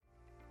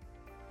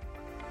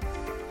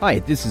Hi,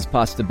 this is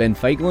Pastor Ben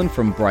Fagelin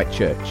from Bright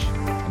Church.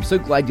 I'm so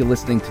glad you're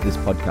listening to this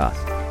podcast.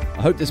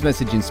 I hope this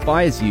message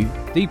inspires you,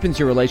 deepens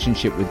your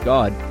relationship with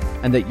God,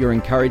 and that you're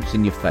encouraged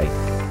in your faith.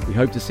 We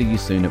hope to see you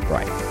soon at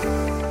Bright.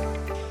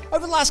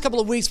 Over the last couple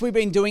of weeks, we've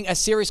been doing a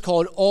series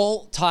called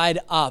All Tied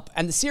Up.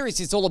 And the series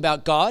is all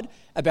about God,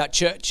 about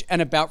church,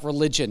 and about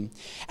religion.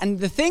 And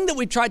the thing that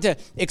we've tried to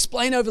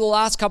explain over the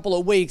last couple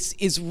of weeks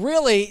is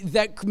really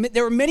that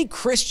there are many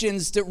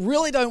Christians that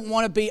really don't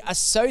want to be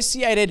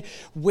associated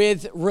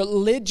with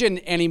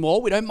religion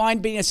anymore. We don't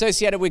mind being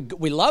associated with,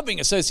 we love being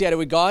associated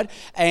with God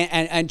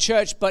and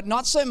church, but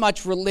not so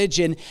much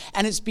religion.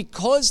 And it's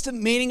because the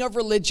meaning of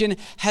religion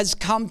has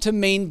come to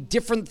mean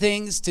different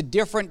things to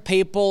different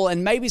people.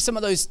 And maybe some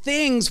of those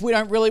things we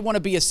don't really want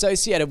to be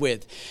associated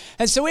with.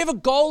 And so we have a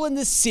goal in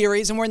this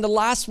series, and we're in the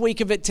last week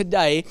of it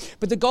today,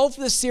 but the goal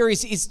for this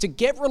series is to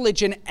get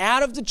religion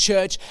out of the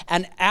church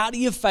and out of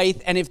your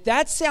faith. And if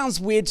that sounds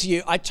weird to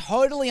you, I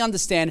totally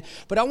understand,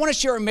 but I want to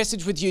share a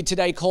message with you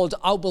today called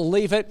I'll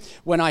Believe It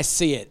When I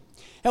See It.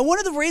 And one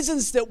of the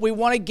reasons that we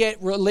want to get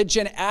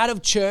religion out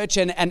of church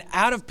and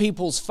out of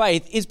people's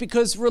faith is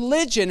because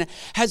religion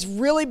has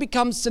really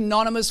become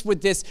synonymous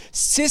with this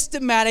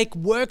systematic,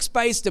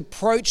 works-based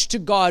approach to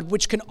God,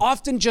 which can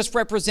often just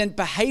represent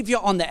behavior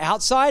on the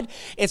outside.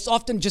 It's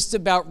often just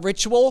about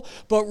ritual,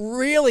 but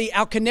really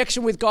our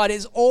connection with God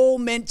is all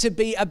meant to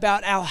be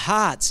about our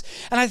hearts.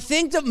 And I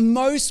think that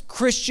most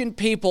Christian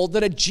people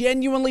that are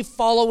genuinely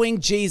following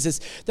Jesus,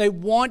 they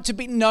want to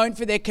be known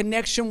for their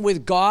connection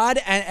with God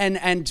and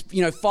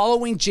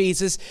following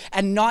Jesus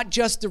and not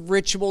just the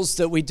rituals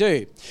that we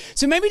do.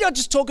 So maybe I'll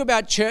just talk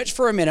about church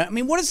for a minute. I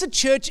mean, what does the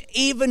church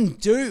even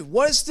do?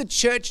 What does the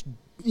church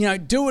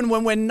doing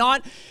when we're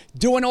not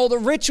doing all the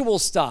ritual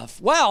stuff?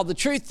 Well, the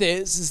truth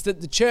is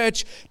that the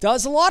church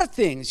does a lot of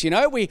things.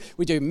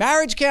 We do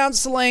marriage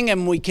counseling,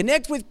 and we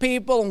connect with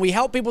people, and we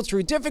help people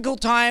through difficult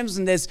times,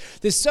 and there's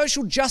this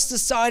social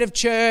justice side of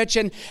church,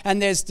 and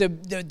there's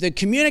the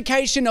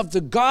communication of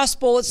the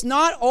gospel. It's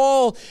not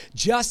all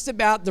just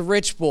about the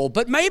ritual.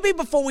 But maybe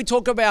before we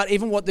talk about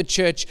even what the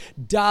church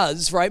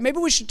does, right, maybe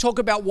we should talk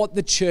about what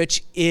the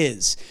church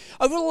is.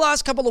 Over the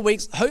last couple of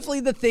weeks,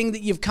 hopefully the thing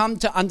that you've come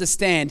to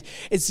understand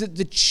is that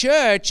the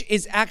church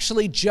is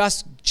actually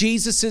just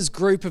Jesus's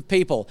group of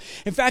people.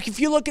 In fact, if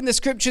you look in the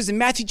scriptures in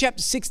Matthew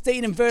chapter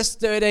 16 and verse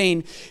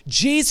 13,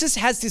 Jesus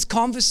has this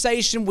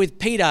conversation with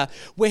Peter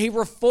where he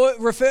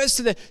refers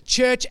to the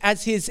church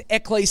as his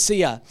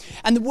ecclesia.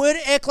 And the word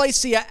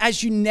ecclesia,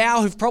 as you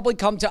now have probably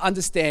come to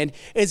understand,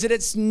 is that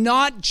it's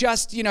not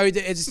just,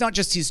 it's not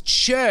just his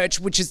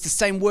church, which is the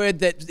same word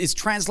that is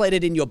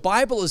translated in your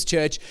Bible as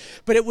church,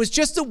 but it was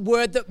just a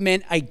word that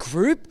meant a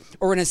group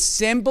or an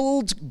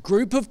assembled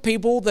group of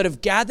people that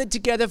have gathered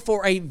together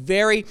for a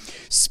very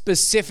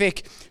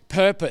specific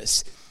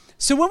purpose.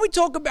 So when we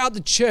talk about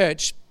the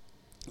church,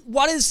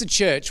 what is the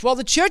church? Well,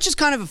 the church is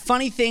kind of a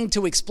funny thing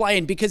to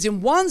explain because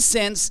in one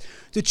sense,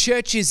 the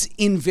church is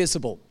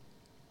invisible.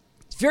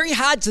 It's very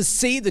hard to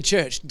see the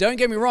church. Don't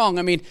get me wrong.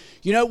 I mean,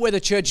 you know where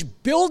the church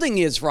building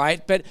is,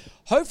 right? But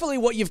hopefully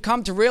what you've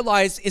come to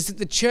realize is that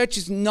the church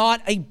is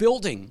not a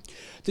building.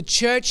 The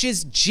church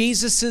is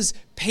Jesus's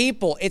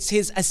people. It's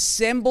his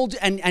assembled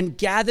and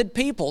gathered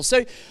people.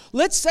 So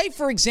let's say,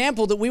 for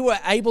example, that we were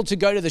able to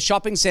go to the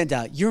shopping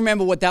center. You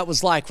remember what that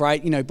was like,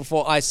 right?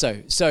 Before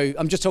ISO. So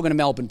I'm just talking to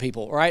Melbourne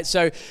people, right?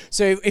 So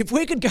if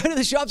we could go to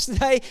the shops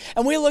today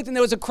and we looked and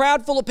there was a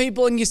crowd full of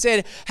people and you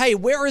said, hey,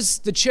 where is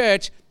the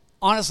church?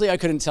 Honestly, I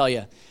couldn't tell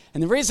you.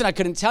 And the reason I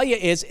couldn't tell you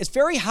is it's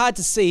very hard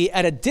to see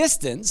at a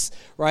distance,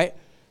 right,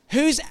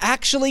 who's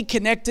actually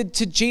connected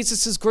to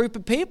Jesus's group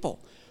of people.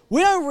 We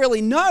don't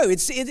really know.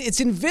 It's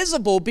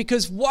invisible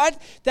because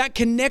what that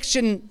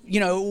connection,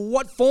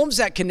 what forms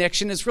that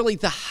connection is really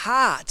the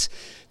heart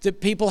that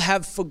people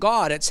have for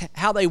God. It's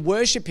how they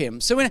worship him.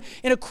 So in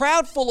a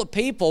crowd full of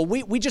people,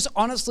 we just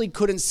honestly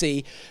couldn't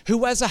see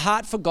who has a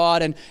heart for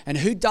God and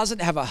who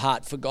doesn't have a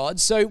heart for God.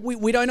 So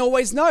we don't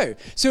always know.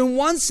 So in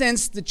one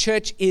sense, the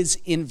church is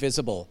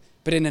invisible.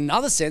 But in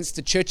another sense,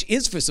 the church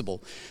is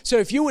visible. So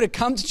if you were to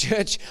come to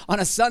church on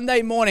a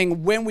Sunday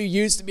morning when we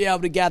used to be able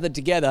to gather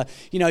together,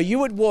 you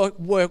would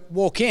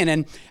walk in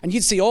and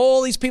you'd see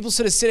all these people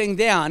sort of sitting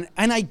down.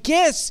 And I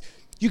guess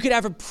you could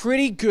have a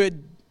pretty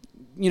good,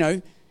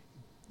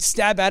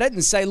 stab at it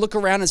and say, look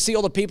around and see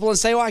all the people and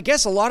say, well, I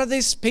guess a lot of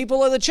these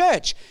people are the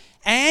church.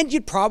 And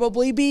you'd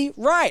probably be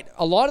right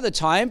a lot of the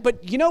time.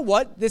 But you know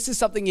what? This is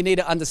something you need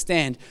to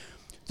understand.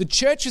 The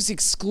church is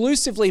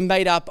exclusively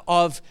made up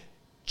of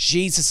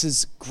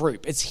Jesus's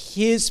group. It's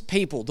his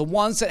people, the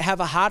ones that have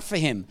a heart for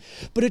him.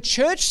 But a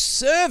church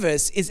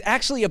service is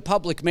actually a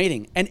public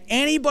meeting and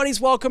anybody's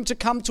welcome to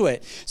come to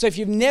it. So if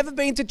you've never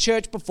been to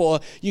church before,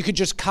 you could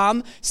just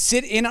come,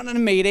 sit in on a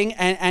meeting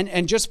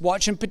and just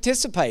watch and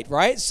participate,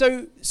 right?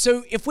 So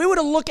if we were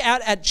to look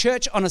out at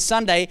church on a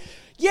Sunday,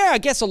 yeah, I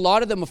guess a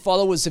lot of them are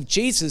followers of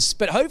Jesus,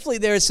 but hopefully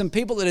there are some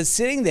people that are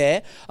sitting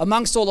there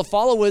amongst all the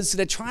followers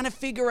that are trying to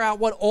figure out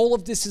what all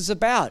of this is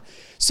about.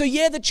 So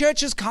yeah, the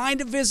church is kind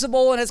of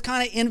visible and it's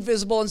kind of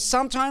invisible, and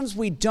sometimes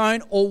we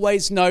don't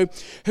always know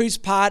who's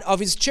part of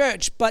his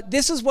church. But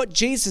this is what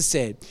Jesus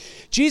said.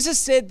 Jesus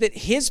said that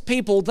his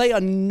people, they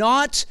are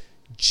not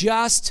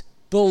just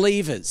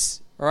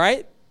believers, all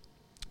right?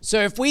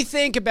 So if we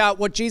think about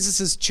what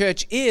Jesus'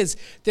 church is,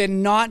 they're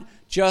not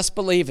just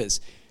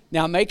believers.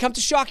 Now, it may come to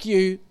shock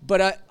you,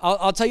 but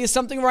I'll tell you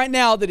something right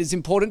now that is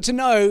important to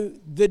know.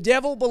 The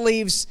devil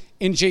believes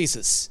in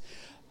Jesus.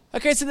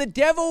 Okay, so the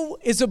devil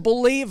is a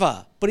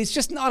believer, but he's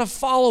just not a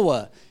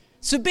follower.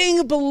 So being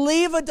a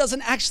believer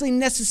doesn't actually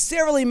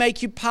necessarily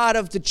make you part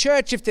of the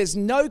church if there's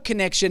no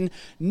connection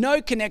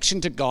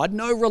to God,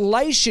 no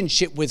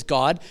relationship with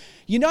God.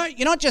 You're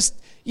not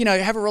just,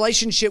 have a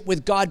relationship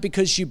with God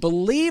because you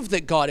believe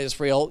that God is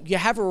real. You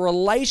have a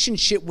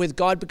relationship with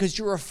God because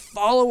you're a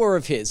follower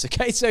of his,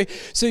 okay?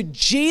 So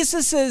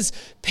Jesus's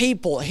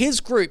people, his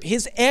group,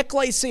 his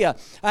ecclesia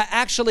are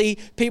actually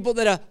people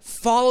that are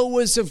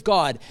followers of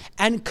God.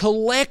 And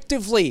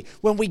collectively,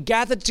 when we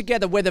gather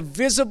together, whether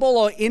visible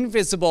or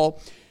invisible,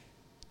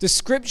 the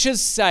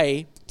scriptures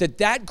say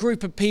that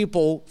group of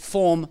people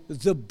form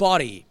the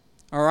body.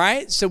 All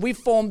right, so we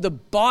form the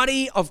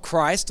body of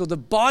Christ, or the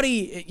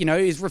body,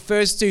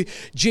 refers to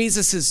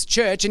Jesus's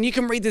church. And you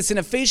can read this in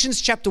Ephesians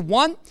chapter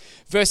 1,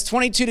 verse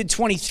 22 to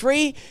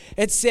 23.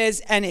 It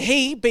says, and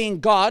he,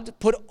 being God,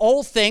 put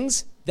all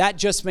things, that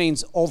just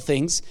means all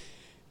things.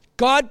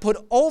 God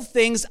put all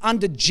things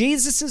under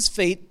Jesus's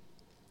feet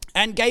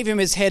and gave him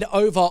his head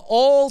over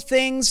all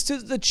things to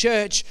the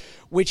church,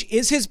 which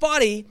is his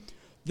body,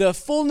 the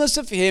fullness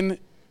of him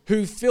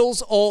who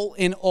fills all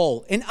in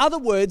all. In other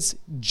words,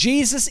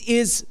 Jesus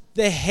is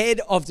the head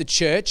of the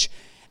church,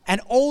 and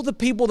all the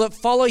people that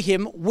follow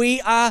him, we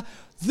are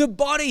the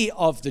body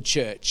of the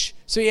church.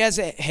 So he has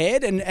a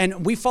head,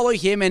 and we follow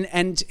him,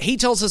 and he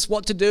tells us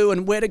what to do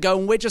and where to go,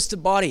 and we're just a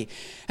body.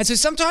 And so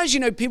sometimes,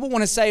 people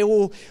want to say,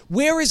 well,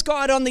 where is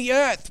God on the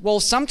earth? Well,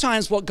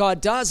 sometimes what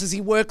God does is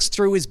he works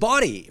through his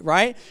body,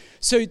 right?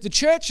 So the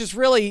church is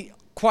really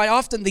quite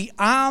often the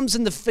arms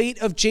and the feet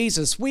of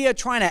Jesus. We are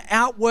trying to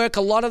outwork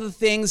a lot of the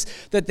things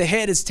that the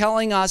head is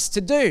telling us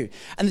to do.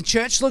 And the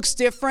church looks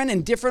different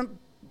in different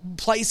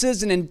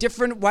places and in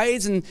different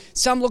ways, and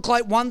some look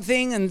like one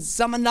thing and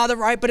some another,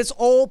 right? But it's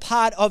all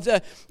part of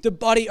the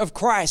body of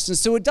Christ. And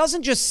so it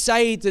doesn't just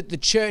say that the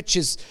church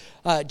is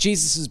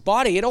Jesus's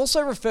body. It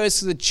also refers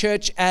to the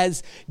church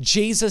as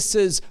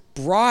Jesus's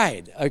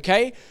bride,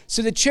 okay?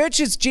 So the church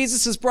is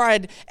Jesus's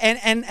bride,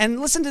 and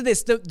listen to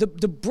this,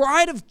 the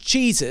bride of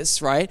Jesus,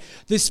 right?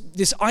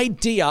 This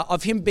idea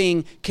of him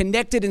being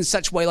connected in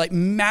such a way, like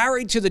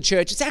married to the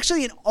church, it's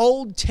actually an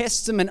Old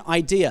Testament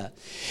idea.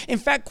 In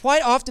fact,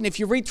 quite often, if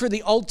you read through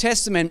the Old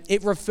Testament,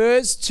 it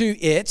refers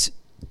to it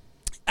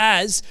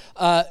as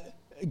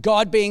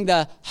God being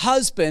the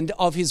husband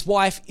of his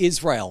wife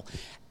Israel.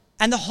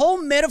 And the whole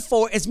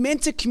metaphor is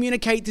meant to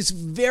communicate this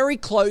very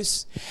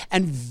close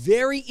and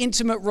very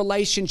intimate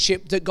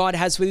relationship that God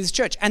has with his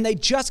church. And they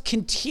just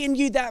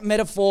continue that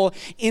metaphor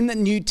in the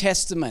New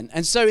Testament.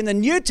 And so in the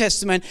New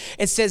Testament,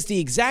 it says the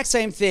exact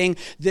same thing,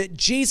 that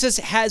Jesus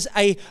has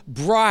a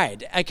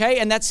bride, okay?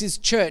 And that's his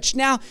church.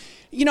 Now,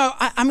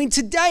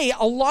 today,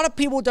 a lot of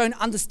people don't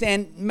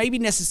understand maybe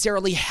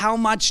necessarily how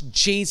much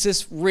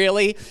Jesus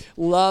really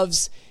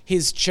loves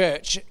his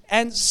church.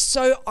 And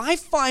so I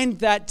find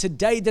that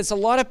today there's a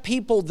lot of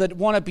people that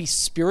want to be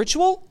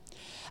spiritual,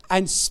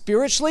 and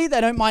spiritually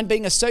they don't mind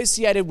being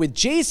associated with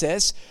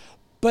Jesus,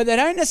 but they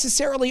don't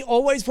necessarily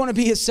always want to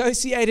be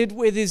associated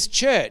with his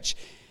church.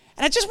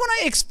 And I just want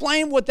to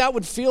explain what that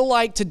would feel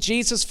like to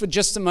Jesus for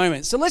just a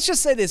moment. So let's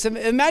just say this.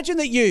 Imagine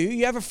that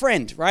you have a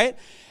friend, right?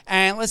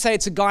 And let's say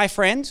it's a guy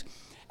friend,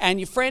 and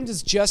your friend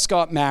has just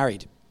got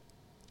married.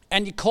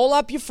 And you call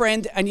up your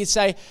friend and you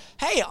say,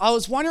 hey, I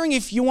was wondering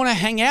if you want to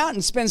hang out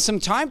and spend some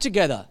time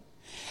together.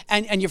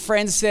 And your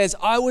friend says,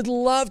 I would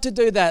love to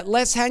do that.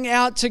 Let's hang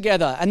out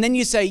together. And then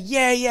you say,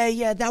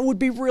 yeah, that would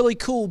be really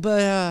cool.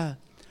 But,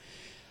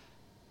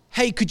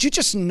 hey, could you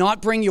just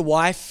not bring your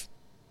wife?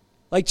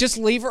 Like, just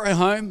leave her at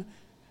home?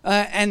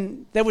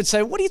 And they would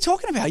say, what are you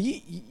talking about?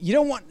 You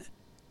don't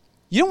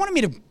want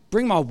me to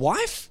bring my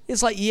wife?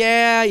 It's like,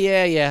 yeah.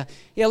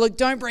 Yeah, look,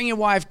 don't bring your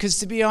wife, because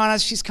to be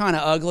honest, she's kind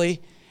of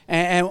ugly.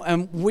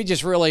 And we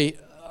just really,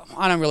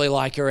 I don't really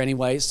like her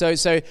anyway. So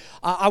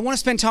I want to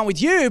spend time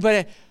with you,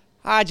 but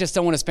I just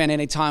don't want to spend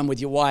any time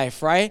with your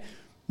wife, right?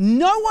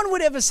 No one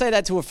would ever say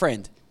that to a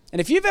friend. And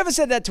if you've ever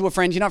said that to a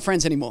friend, you're not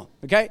friends anymore,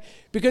 okay?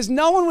 Because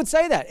no one would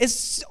say that.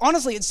 It's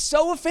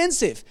so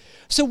offensive.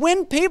 So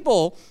when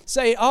people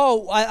say,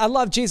 oh, I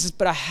love Jesus,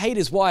 but I hate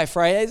his wife,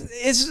 right?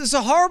 It's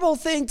a horrible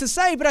thing to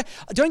say, but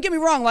don't get me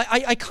wrong. Like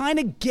I kind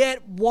of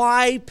get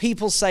why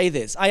people say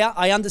this.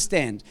 I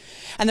understand.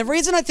 And the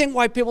reason I think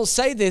why people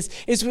say this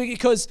is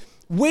because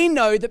we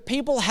know that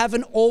people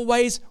haven't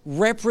always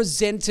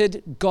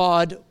represented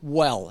God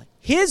well.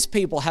 His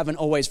people haven't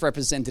always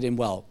represented him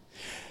well.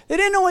 They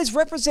didn't always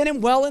represent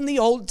him well in the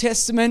Old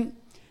Testament.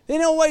 They They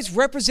didn't always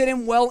represent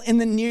him well in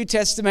the New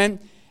Testament.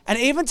 And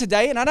even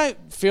today, and I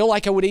don't feel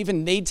like I would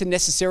even need to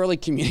necessarily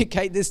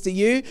communicate this to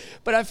you,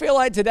 but I feel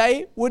like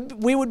today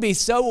we would be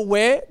so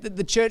aware that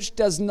the church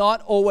does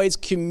not always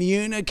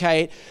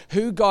communicate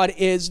who God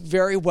is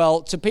very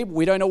well to people.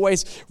 We don't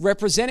always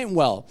represent him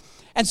well.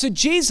 And so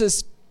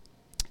Jesus,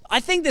 I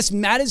think this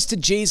matters to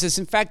Jesus.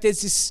 In fact,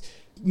 there's this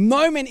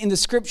moment in the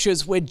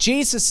scriptures where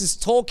Jesus is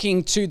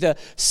talking to the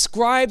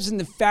scribes and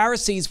the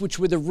Pharisees, which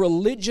were the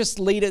religious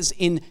leaders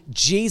in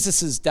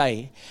Jesus's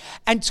day.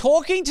 And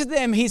talking to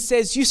them, he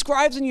says, you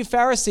scribes and you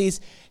Pharisees,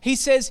 he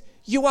says,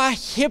 you are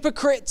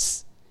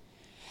hypocrites.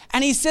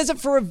 And he says it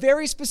for a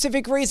very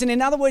specific reason.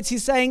 In other words,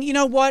 he's saying, you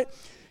know what?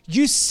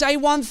 You say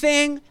one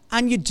thing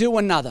and you do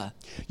another.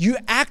 You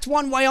act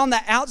one way on the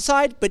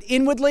outside, but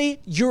inwardly,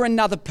 you're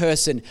another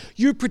person.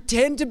 You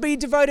pretend to be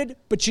devoted,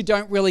 but you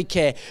don't really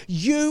care.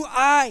 You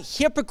are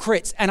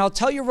hypocrites. And I'll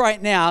tell you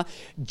right now,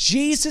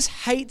 Jesus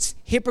hates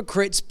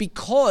hypocrites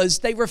because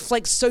they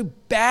reflect so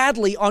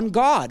badly on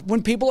God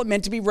when people are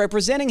meant to be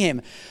representing him.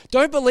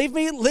 Don't believe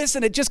me?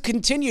 Listen, it just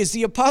continues.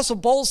 The Apostle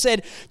Paul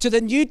said to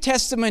the New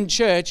Testament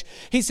church,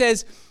 he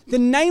says, the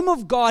name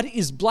of God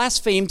is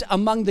blasphemed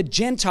among the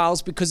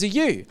Gentiles because of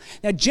you.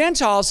 Now,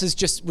 Gentiles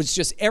was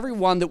just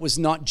everyone that was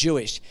not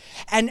Jewish.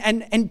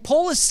 And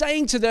Paul is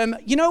saying to them,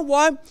 you know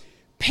what?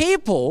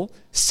 People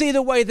see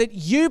the way that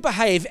you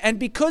behave, and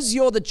because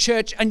you're the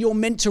church and you're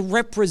meant to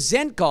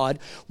represent God,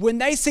 when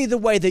they see the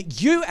way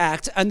that you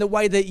act and the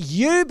way that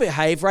you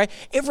behave, right,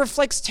 it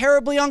reflects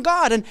terribly on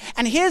God.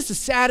 And here's the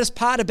saddest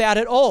part about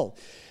it all.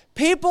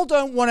 People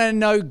don't want to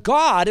know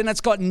God, and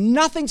it's got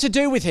nothing to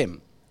do with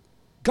him.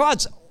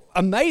 God's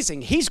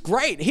amazing. He's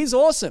great. He's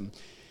awesome.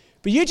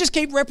 But you just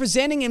keep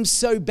representing him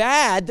so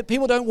bad that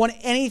people don't want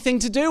anything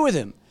to do with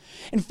him.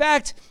 In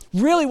fact,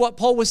 really what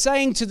Paul was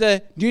saying to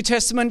the New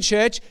Testament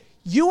church,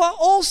 you are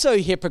also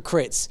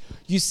hypocrites.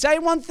 You say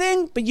one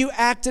thing, but you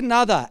act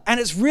another. And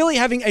it's really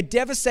having a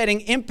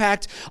devastating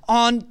impact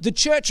on the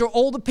church or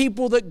all the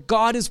people that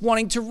God is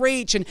wanting to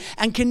reach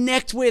and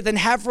connect with and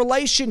have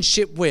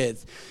relationship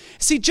with.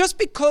 See, just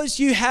because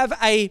you have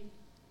a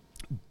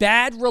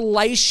bad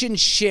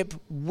relationship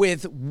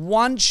with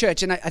one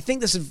church, and I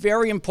think this is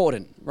very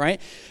important, right?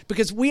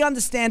 Because we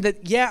understand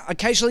that, yeah,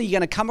 occasionally you're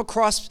going to come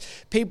across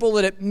people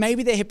that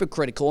maybe they're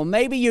hypocritical, or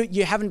maybe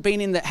you haven't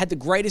been had the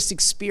greatest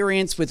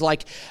experience with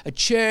like a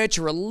church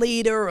or a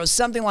leader or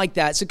something like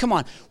that. So come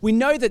on, we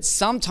know that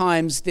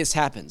sometimes this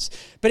happens.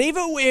 But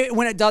even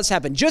when it does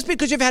happen, just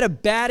because you've had a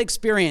bad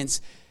experience,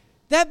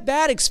 that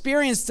bad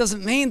experience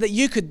doesn't mean that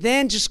you could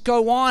then just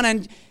go on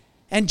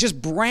and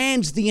just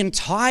brand the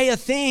entire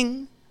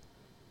thing.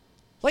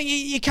 Like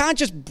you can't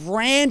just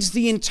brand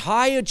the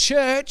entire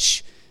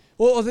church,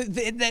 or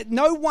that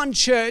no one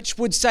church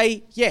would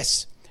say,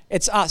 yes,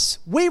 it's us.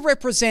 We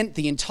represent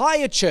the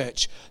entire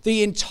church,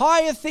 the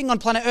entire thing on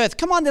planet Earth.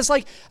 Come on, there's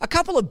like a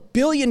couple of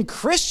billion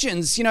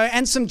Christians,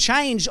 and some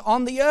change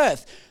on the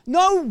earth.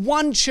 No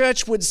one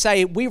church would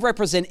say we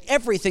represent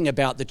everything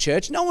about the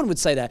church. No one would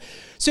say that.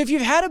 So if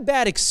you've had a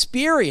bad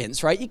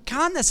experience, right, you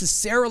can't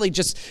necessarily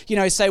just,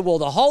 say, well,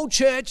 the whole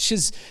church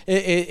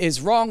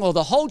is wrong, or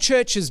the whole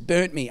church has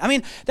burnt me. I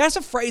mean, that's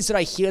a phrase that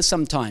I hear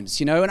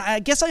sometimes, and I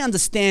guess I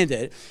understand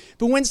it.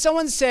 But when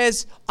someone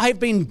says,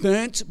 I've been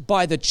burnt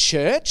by the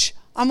church,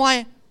 I'm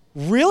like,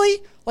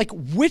 really? Like,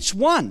 which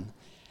one?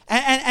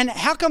 And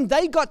how come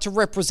they got to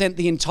represent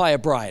the entire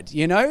bride,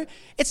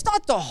 It's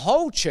not the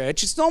whole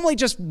church. It's normally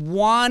just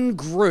one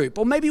group,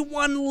 or maybe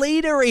one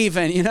leader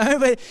even,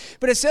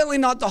 but it's certainly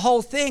not the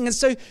whole thing. And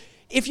so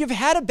if you've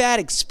had a bad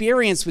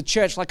experience with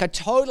church, like I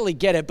totally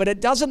get it, but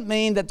it doesn't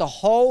mean that the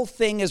whole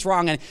thing is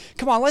wrong. And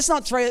come on, let's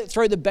not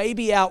throw the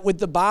baby out with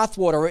the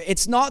bathwater.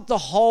 It's not the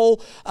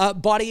whole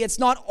body. It's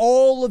not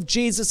all of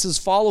Jesus's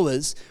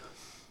followers.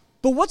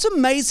 But what's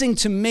amazing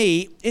to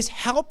me is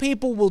how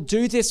people will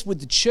do this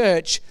with the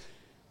church,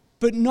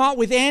 but not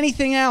with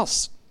anything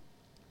else.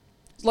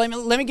 Let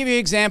me give you an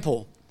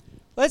example.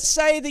 Let's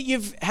say that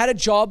you've had a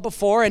job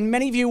before, and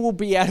many of you will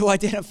be able to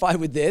identify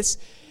with this,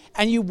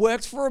 and you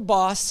worked for a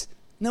boss,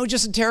 and they were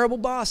just a terrible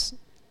boss.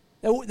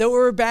 They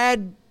were a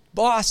bad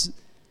boss.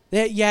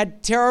 You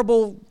had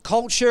terrible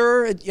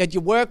culture at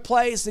your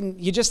workplace,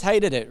 and you just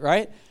hated it,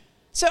 right?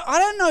 So I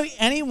don't know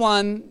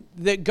anyone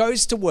that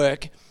goes to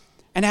work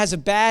and has a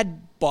bad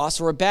boss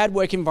or a bad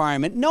work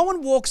environment. No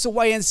one walks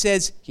away and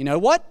says, you know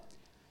what?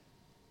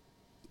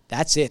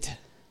 That's it.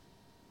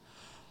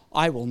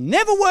 I will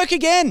never work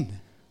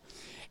again.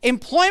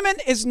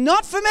 Employment is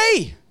not for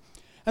me.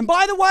 And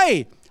by the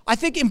way, I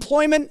think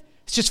employment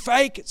is just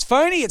fake. It's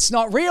phony. It's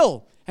not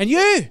real. And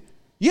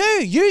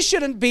you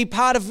shouldn't be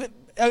part of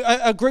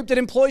a group that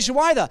employs you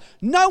either.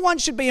 No one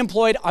should be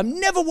employed. I'm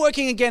never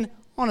working again.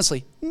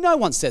 Honestly, no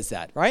one says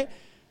that, right?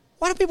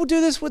 Why do people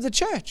do this with the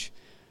church?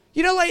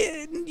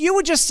 You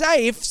would just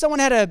say, if someone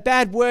had a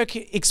bad work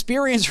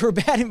experience or a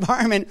bad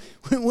environment,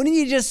 wouldn't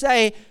you just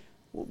say,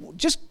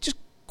 just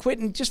quit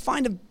and just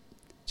find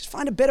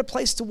a better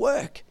place to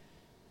work?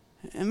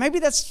 And maybe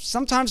that's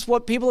sometimes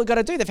what people have got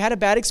to do. They've had a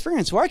bad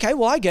experience. Well, okay,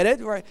 well, I get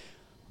it. Right?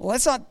 Well,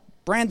 let's not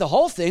brand the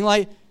whole thing.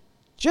 Like,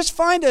 just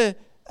find a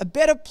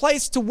better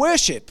place to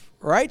worship,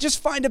 right? Just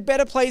find a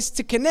better place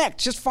to connect.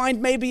 Just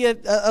find maybe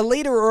a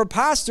leader or a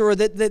pastor or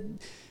that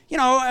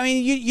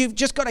you've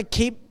just got to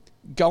keep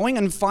going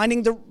and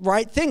finding the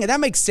right thing. And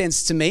that makes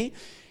sense to me.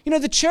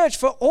 The church,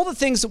 for all the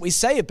things that we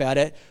say about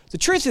it, the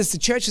truth is the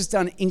church has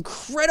done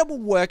incredible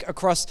work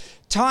across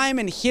time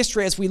and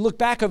history as we look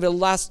back over the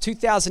last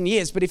 2,000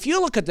 years. But if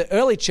you look at the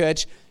early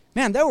church,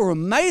 man, they were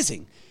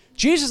amazing.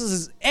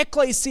 Jesus'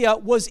 ecclesia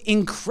was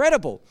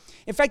incredible.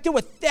 In fact, there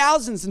were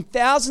thousands and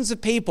thousands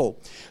of people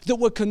that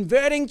were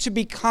converting to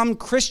become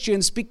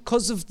Christians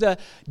because of the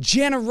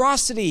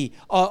generosity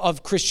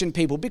of Christian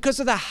people, because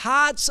of the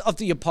hearts of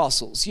the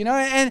apostles,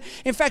 And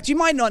in fact, you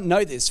might not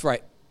know this,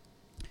 right?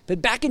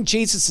 But back in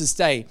Jesus'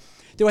 day,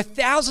 there were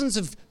thousands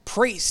of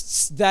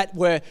priests that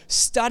were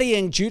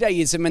studying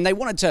Judaism, and they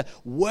wanted to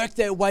work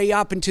their way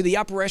up into the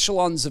upper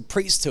echelons of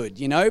priesthood,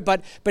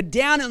 But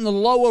down in the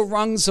lower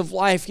rungs of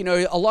life,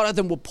 a lot of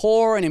them were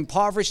poor and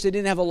impoverished. They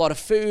didn't have a lot of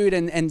food.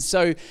 And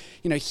so,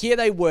 here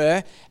they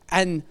were,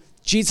 and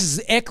Jesus'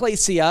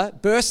 ecclesia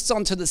bursts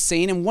onto the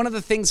scene, and one of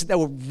the things that they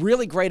were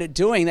really great at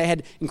doing, they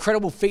had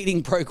incredible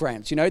feeding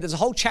programs. There's a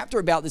whole chapter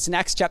about this in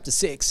Acts chapter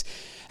 6.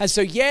 And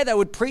so, they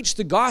would preach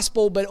the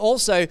gospel, but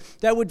also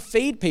they would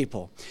feed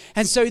people.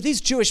 And so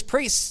these Jewish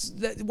priests,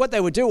 what they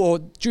would do, or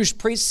Jewish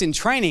priests in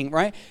training,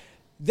 right,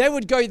 they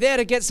would go there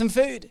to get some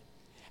food.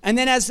 And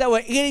then as they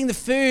were eating the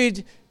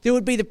food, there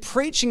would be the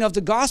preaching of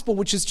the gospel,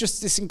 which is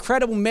just this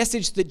incredible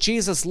message that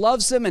Jesus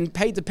loves them and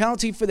paid the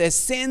penalty for their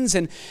sins.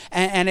 And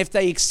if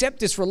they accept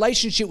this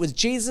relationship with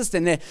Jesus,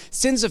 then their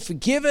sins are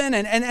forgiven.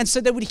 And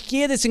so they would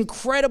hear this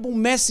incredible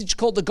message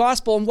called the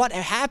gospel. And what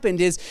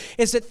happened is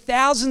that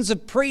thousands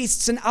of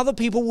priests and other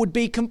people would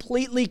be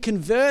completely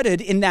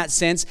converted in that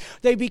sense.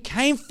 They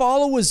became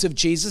followers of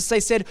Jesus.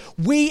 They said,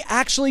 we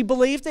actually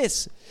believe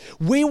this.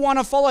 We want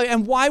to follow.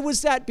 And why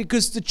was that?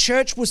 Because the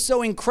church was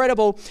so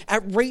incredible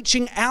at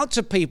reaching out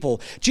to people.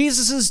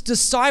 Jesus'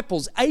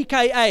 disciples,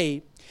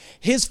 aka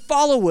his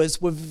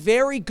followers, were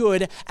very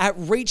good at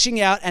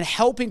reaching out and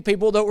helping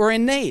people that were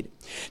in need.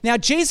 Now,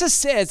 Jesus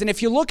says, and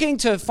if you're looking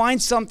to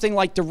find something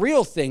like the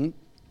real thing,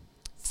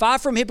 far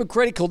from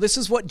hypocritical, this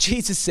is what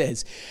Jesus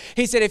says.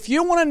 He said, if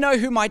you want to know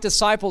who my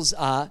disciples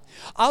are,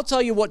 I'll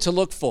tell you what to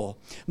look for.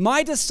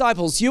 My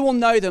disciples, you will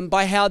know them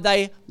by how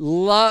they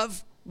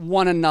love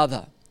one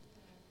another,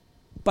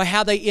 by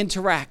how they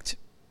interact.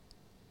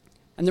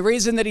 And the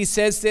reason that he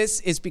says this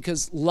is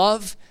because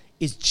love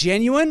is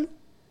genuine.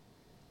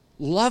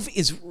 Love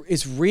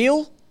is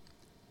real.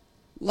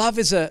 Love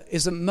is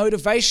a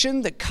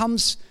motivation that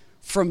comes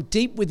from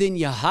deep within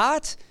your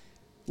heart.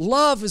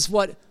 Love is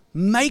what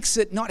makes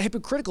it not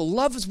hypocritical.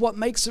 Love is what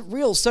makes it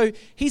real. So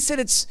he said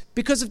it's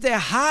because of their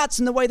hearts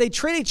and the way they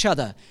treat each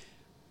other.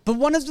 But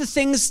one of the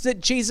things that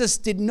Jesus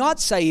did not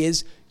say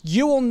is,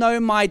 you will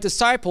know my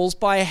disciples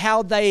by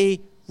how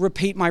they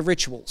repeat my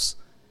rituals,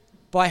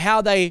 by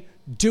how they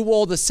do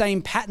all the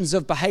same patterns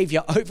of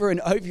behavior over and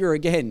over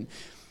again.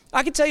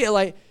 I can tell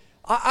you,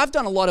 I've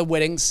done a lot of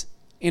weddings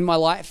in my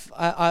life.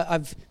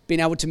 I've been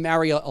able to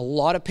marry a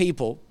lot of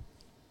people.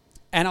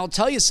 And I'll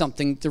tell you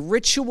something, the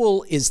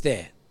ritual is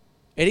there.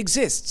 It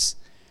exists.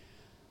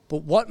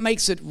 But what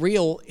makes it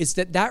real is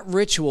that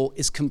ritual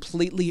is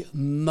completely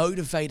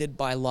motivated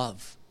by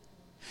love.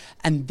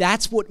 And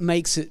that's what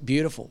makes it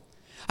beautiful.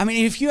 I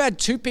mean, if you had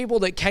two people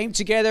that came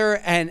together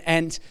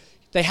and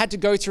they had to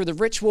go through the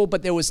ritual,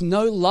 but there was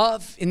no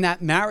love in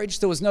that marriage,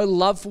 there was no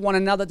love for one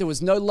another, there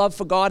was no love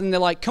for God, and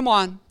they're like, come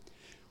on,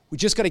 we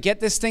just got to get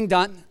this thing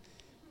done.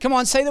 Come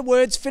on, say the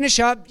words, finish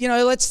up,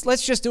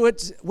 let's just do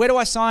it. Where do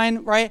I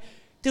sign, right?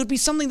 There would be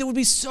something that would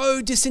be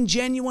so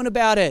disingenuous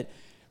about it.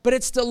 But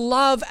it's the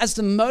love as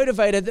the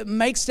motivator that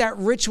makes that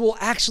ritual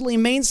actually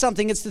mean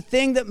something. It's the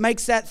thing that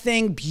makes that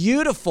thing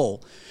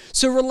beautiful.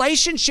 So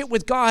relationship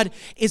with God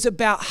is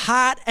about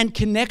heart and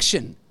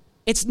connection.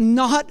 It's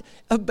not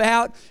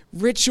about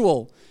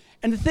ritual.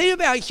 And the thing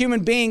about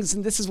human beings,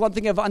 and this is one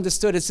thing I've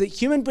understood, is that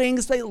human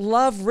beings, they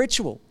love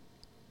ritual.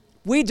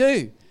 We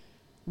do.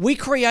 We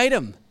create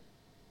them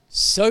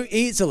so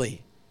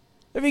easily.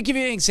 Let me give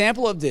you an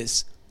example of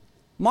this.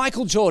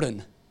 Michael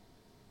Jordan,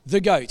 the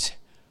GOAT,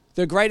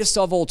 the greatest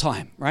of all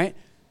time, right?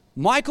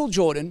 Michael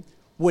Jordan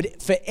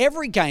would, for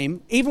every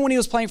game, even when he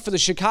was playing for the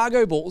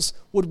Chicago Bulls,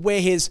 would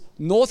wear his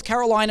North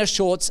Carolina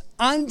shorts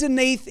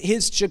underneath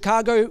his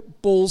Chicago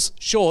Bulls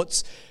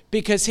shorts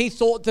because he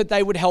thought that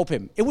they would help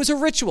him. It was a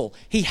ritual.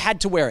 He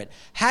had to wear it,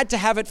 had to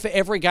have it for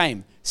every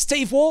game.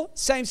 Steve Waugh,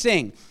 same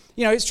thing.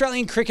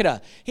 Australian cricketer.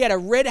 He had a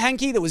red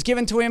hanky that was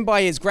given to him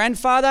by his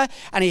grandfather,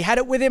 and he had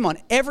it with him on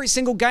every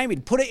single game.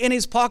 He'd put it in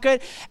his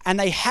pocket, and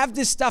they have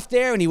this stuff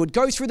there, and he would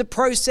go through the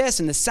process,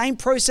 and the same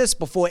process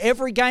before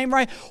every game,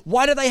 right?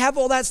 Why do they have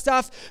all that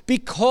stuff?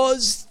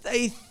 Because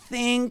they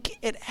think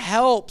it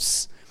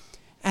helps.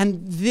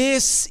 And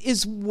this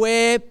is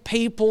where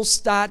people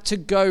start to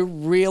go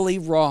really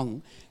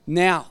wrong.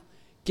 Now,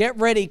 get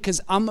ready,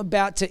 because I'm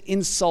about to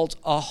insult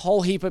a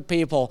whole heap of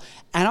people.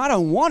 And I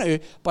don't want to,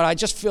 but I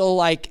just feel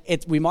like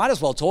we might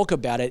as well talk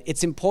about it.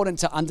 It's important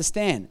to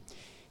understand.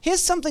 Here's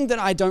something that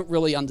I don't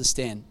really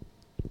understand.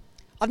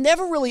 I've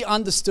never really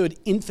understood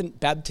infant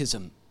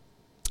baptism.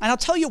 And I'll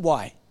tell you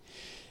why.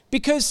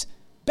 Because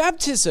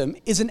baptism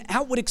is an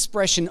outward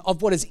expression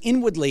of what has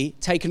inwardly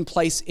taken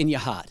place in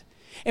your heart.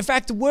 In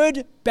fact, the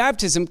word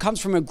baptism comes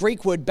from a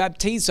Greek word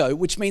baptizo,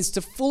 which means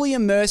to fully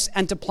immerse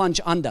and to plunge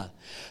under.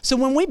 So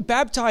when we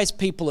baptize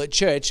people at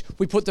church,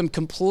 we put them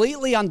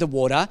completely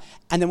underwater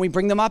and then we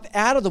bring them up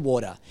out of the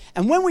water.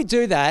 And when we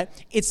do that,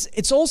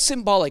 it's all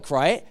symbolic,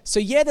 right? So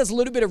yeah, there's a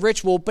little bit of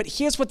ritual, but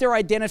here's what they're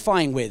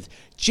identifying with.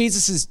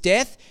 Jesus'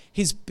 death,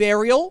 his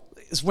burial,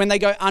 is when they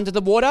go under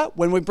the water.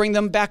 When we bring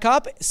them back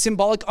up,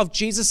 symbolic of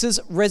Jesus'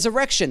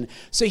 resurrection.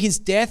 So his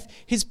death,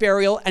 his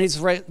burial, and his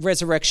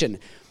resurrection.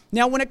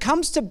 Now, when it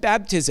comes to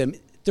baptism,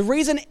 the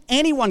reason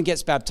anyone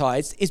gets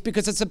baptized is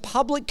because it's a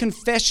public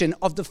confession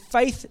of the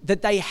faith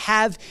that they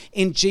have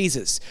in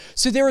Jesus.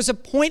 So there is a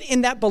point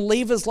in that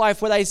believer's life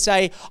where they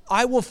say,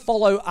 I will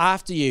follow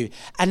after you.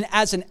 And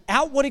as an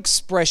outward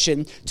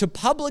expression to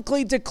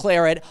publicly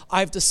declare it,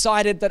 I've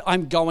decided that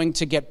I'm going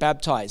to get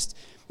baptized.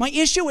 My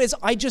issue is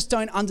I just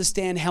don't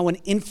understand how an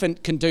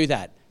infant can do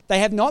that. They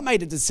have not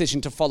made a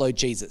decision to follow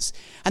Jesus.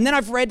 And then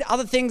I've read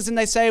other things and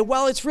they say,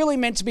 well, it's really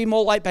meant to be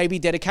more like baby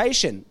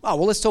dedication. Oh,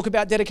 well, let's talk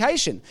about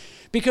dedication.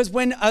 Because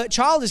when a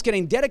child is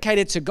getting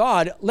dedicated to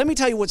God, let me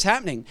tell you what's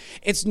happening.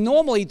 It's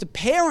normally the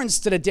parents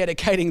that are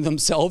dedicating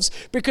themselves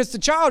because the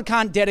child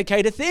can't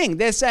dedicate a thing.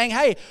 They're saying,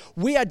 hey,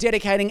 we are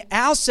dedicating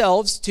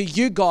ourselves to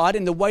you, God,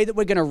 in the way that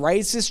we're going to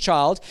raise this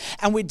child,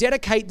 and we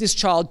dedicate this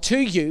child to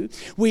you.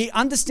 We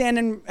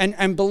understand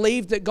and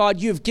believe that, God,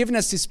 you've given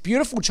us this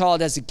beautiful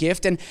child as a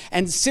gift, and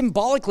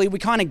symbolically, we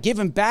kind of give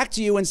him back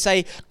to you and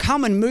say,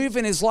 come and move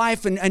in his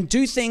life and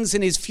do things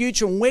in his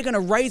future, and we're going to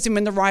raise him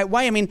in the right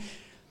way. I mean,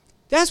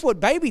 that's what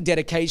baby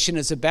dedication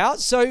is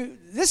about. So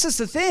this is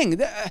the thing.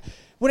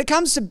 When it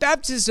comes to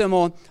baptism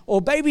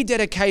or baby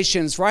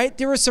dedications, right,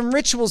 there are some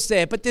rituals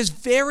there, but there's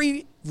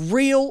very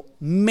real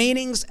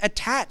meanings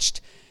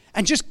attached.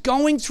 And just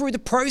going through the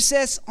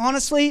process,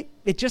 honestly,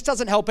 it just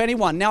doesn't help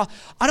anyone. Now,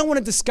 I don't want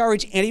to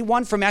discourage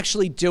anyone from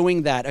actually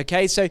doing that,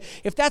 okay? So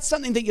if that's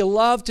something that you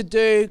love to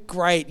do,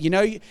 great. You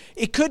know,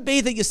 it could be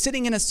that you're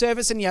sitting in a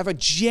service and you have a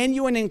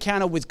genuine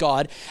encounter with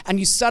God and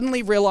you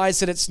suddenly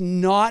realize that it's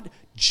not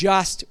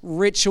just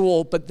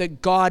ritual, but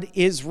that God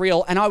is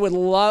real. And I would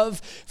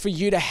love for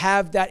you to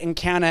have that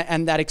encounter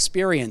and that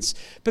experience.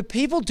 But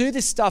people do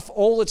this stuff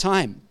all the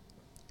time.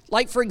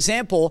 Like, for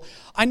example,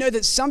 I know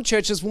that some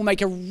churches will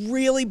make a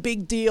really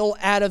big deal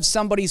out of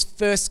somebody's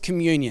first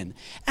communion.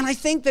 And I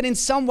think that in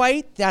some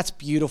way, that's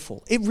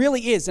beautiful. It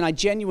really is, and I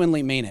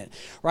genuinely mean it,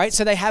 right?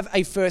 So they have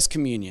a first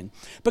communion.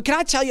 But can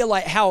I tell you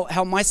like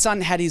how my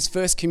son had his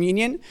first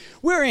communion?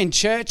 We were in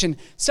church and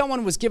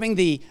someone was giving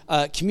the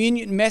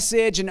communion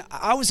message, and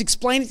I was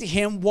explaining to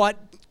him what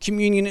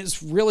communion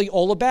is really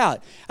all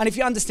about. And if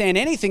you understand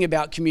anything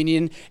about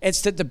communion,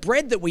 it's that the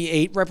bread that we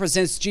eat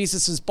represents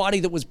Jesus'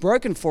 body that was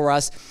broken for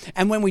us.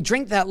 And when we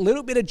drink that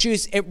little bit of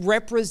juice, it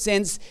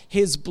represents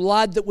his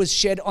blood that was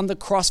shed on the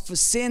cross for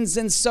sins.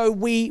 And so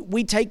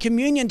we take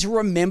communion to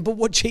remember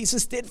what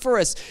Jesus did for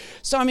us.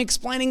 So I'm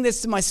explaining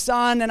this to my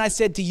son and I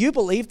said, do you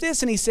believe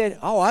this? And he said,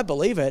 oh, I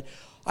believe it.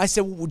 I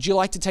said, well, would you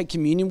like to take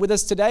communion with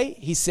us today?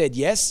 He said,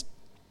 yes.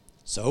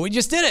 So we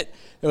just did it.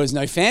 There was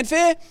no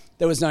fanfare.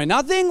 There was no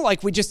nothing.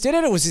 Like, we just did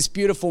it. It was this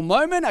beautiful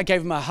moment. I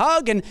gave him a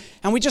hug and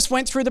we just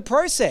went through the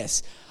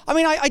process. I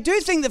mean, I do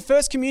think that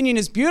First Communion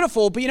is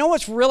beautiful, but you know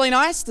what's really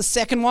nice? The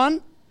second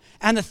one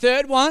and the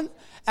third one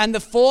and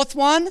the fourth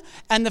one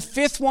and the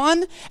fifth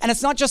one. And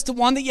it's not just the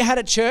one that you had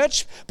at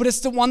church, but it's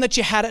the one that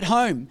you had at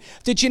home.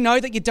 Did you know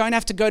that you don't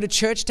have to go to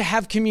church to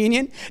have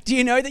communion? Do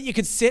you know that you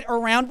could sit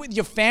around with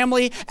your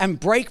family and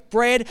break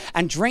bread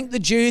and drink the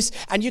juice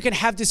and you can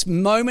have this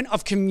moment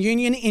of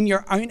communion in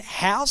your own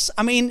house?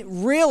 I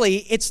mean, really,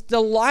 it's the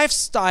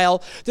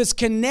lifestyle that's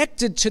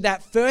connected to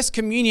that first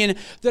communion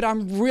that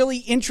I'm really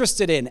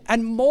interested in.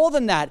 And more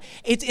than that,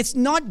 it's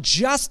not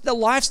just the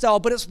lifestyle,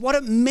 but it's what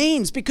it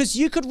means, because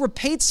you could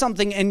repeat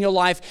something in your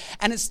life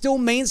and it still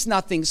means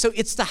nothing. So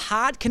it's the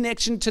heart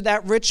connection to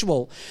that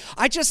ritual.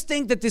 I just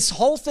think that this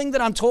whole thing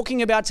that I'm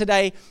talking about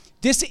today,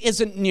 this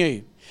isn't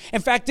new.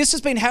 In fact, this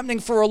has been happening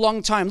for a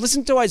long time.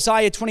 Listen to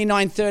Isaiah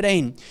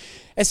 29:13.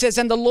 It says,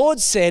 and the Lord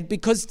said,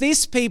 because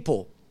these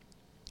people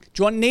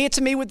draw near to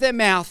me with their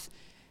mouth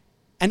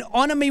and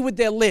honor me with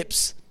their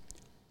lips,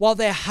 while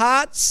their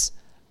hearts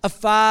are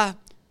far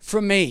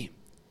from me.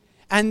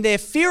 And their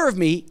fear of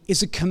me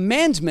is a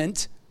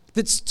commandment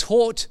that's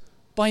taught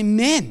by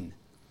men.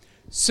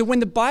 So when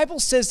the Bible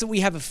says that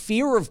we have a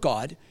fear of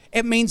God,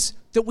 it means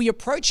that we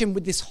approach him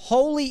with this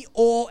holy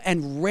awe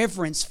and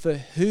reverence for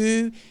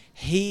who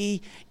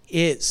he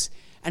is.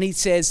 And he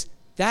says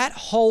that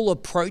whole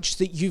approach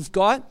that you've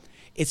got,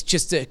 it's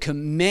just a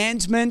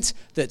commandment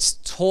that's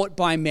taught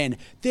by men.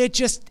 They're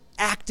just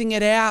acting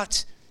it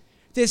out.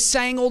 They're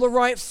saying all the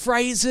right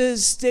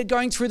phrases. They're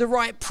going through the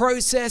right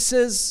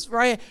processes,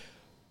 right?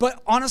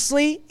 But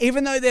honestly,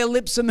 even though their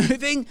lips are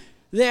moving,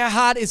 their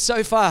heart is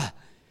so far.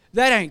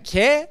 They don't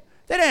care.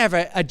 They don't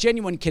have a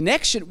genuine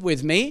connection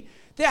with me.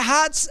 Their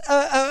hearts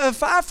are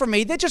far from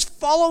me. They're just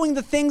following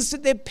the things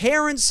that their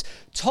parents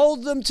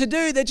told them to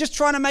do. They're just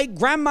trying to make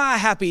grandma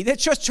happy. They're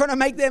just trying to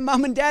make their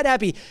mum and dad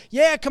happy.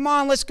 Yeah, come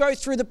on, let's go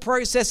through the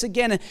process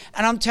again. And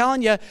I'm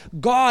telling you,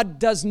 God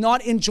does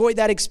not enjoy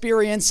that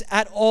experience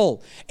at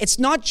all. It's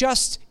not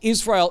just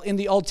Israel in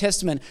the Old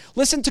Testament.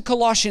 Listen to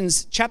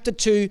Colossians chapter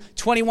 2,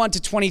 21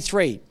 to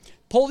 23.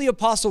 Paul the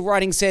Apostle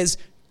writing says,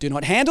 do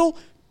not handle,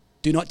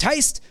 do not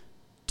taste,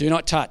 do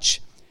not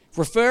touch,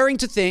 referring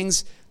to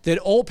things that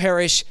all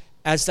perish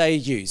as they are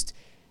used.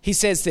 He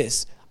says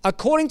this,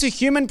 according to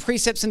human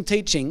precepts and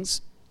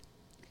teachings,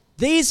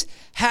 these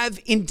have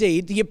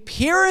indeed the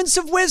appearance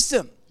of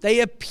wisdom. They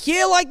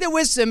appear like their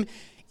wisdom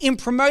in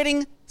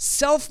promoting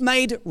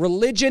self-made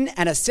religion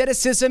and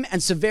asceticism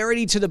and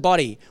severity to the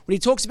body. When he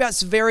talks about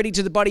severity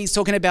to the body, he's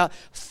talking about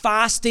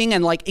fasting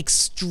and like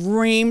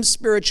extreme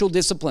spiritual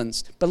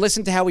disciplines. But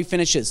listen to how he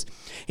finishes.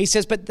 He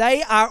says, but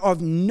they are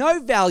of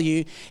no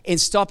value in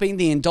stopping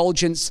the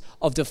indulgence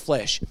of the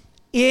flesh.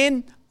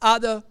 In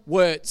other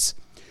words,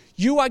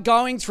 you are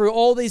going through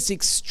all these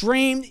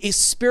extreme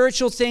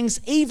spiritual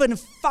things, even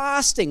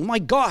fasting. My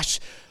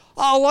gosh,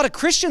 a lot of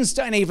Christians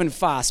don't even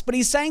fast. But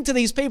he's saying to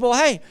these people,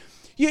 hey,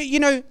 you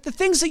know, the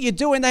things that you're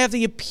doing, they have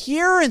the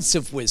appearance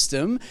of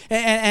wisdom.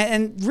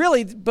 And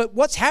really, but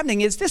what's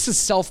happening is this is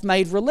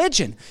self-made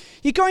religion.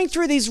 You're going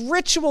through these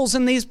rituals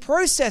and these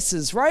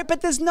processes, right?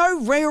 But there's no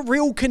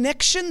real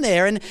connection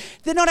there. And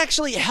they're not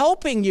actually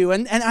helping you.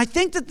 And I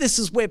think that this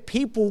is where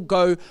people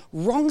go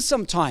wrong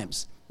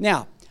sometimes.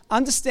 Now,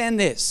 understand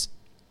this.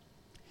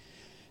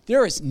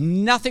 There is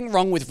nothing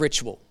wrong with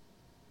ritual.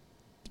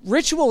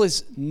 Ritual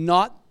is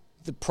not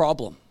the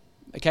problem,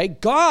 okay?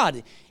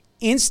 God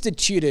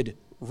instituted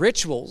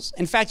rituals.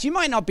 In fact, you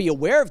might not be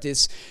aware of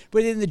this,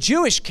 but in the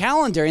Jewish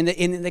calendar, in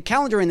the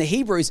calendar in the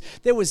Hebrews,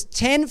 there was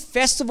 10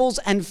 festivals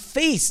and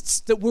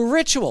feasts that were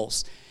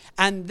rituals.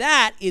 And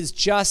that is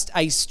just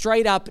a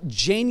straight up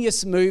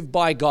genius move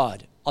by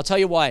God. I'll tell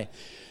you why.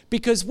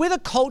 Because with a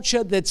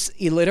culture that's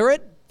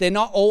illiterate, they're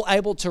not all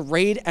able to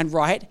read and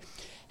write.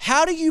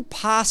 How do you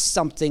pass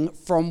something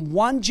from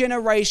one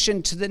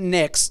generation to the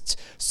next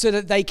so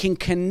that they can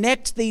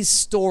connect these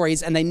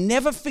stories and they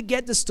never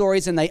forget the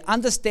stories and they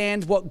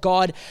understand what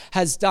God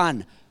has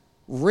done?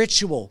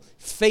 Ritual,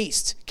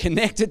 feast,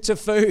 connected to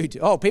food.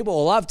 Oh,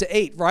 people love to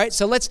eat, right?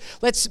 So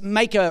let's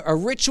make a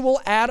ritual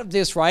out of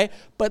this, right?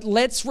 But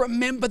let's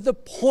remember the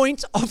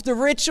point of the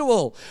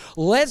ritual.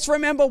 Let's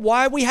remember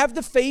why we have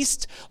the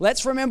feast.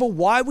 Let's remember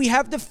why we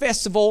have the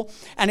festival.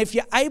 And if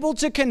you're able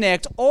to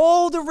connect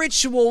all the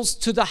rituals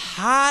to the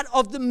heart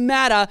of the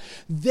matter,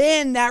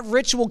 then that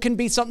ritual can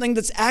be something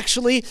that's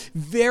actually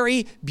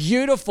very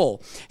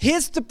beautiful.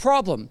 Here's the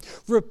problem.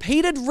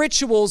 Repeated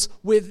rituals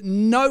with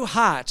no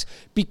heart,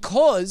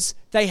 because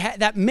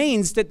that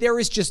means that there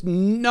is just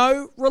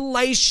no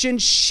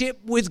relationship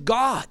with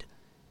God.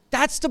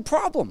 That's the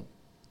problem.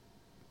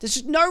 There's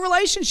just no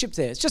relationship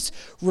there. It's just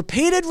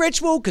repeated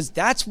ritual because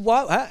that's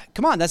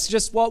that's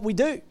just what we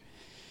do. And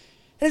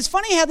it's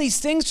funny how these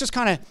things just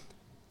kind of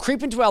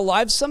creep into our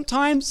lives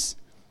sometimes.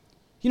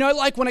 You know,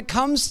 like when it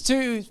comes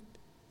to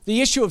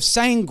the issue of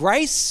saying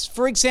grace,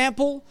 for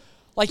example,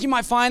 like you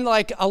might find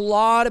like a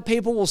lot of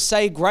people will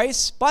say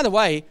grace. By the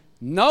way,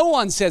 no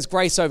one says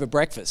grace over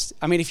breakfast.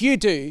 I mean, if you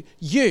do,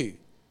 you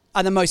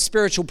are the most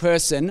spiritual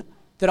person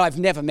that I've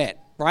never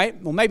met, right?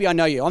 Well, maybe I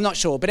know you. I'm not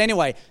sure. But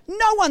anyway,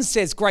 no one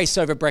says grace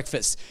over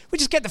breakfast. We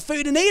just get the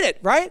food and eat it,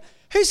 right?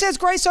 Who says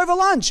grace over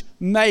lunch?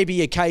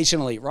 Maybe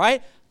occasionally,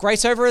 right?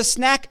 Grace over a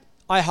snack?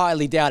 I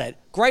highly doubt it.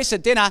 Grace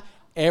at dinner?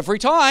 Every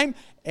time,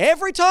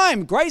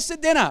 grace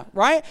at dinner,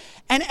 right?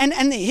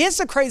 And here's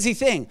the crazy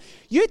thing.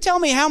 You tell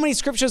me how many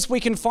scriptures we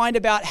can find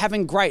about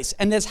having grace,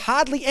 and there's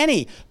hardly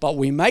any, but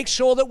we make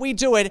sure that we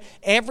do it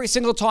every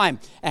single time.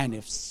 And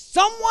if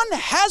someone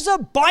has a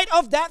bite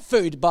of that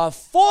food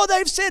before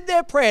they've said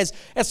their prayers,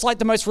 it's like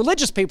the most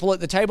religious people at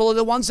the table are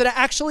the ones that are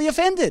actually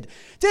offended.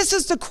 This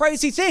is the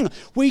crazy thing.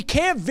 We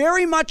care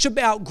very much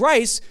about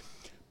grace,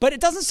 but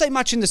it doesn't say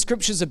much in the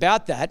scriptures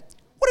about that.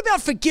 What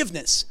about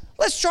forgiveness?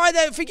 Let's try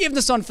that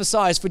forgiveness on for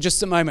size for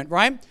just a moment,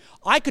 right?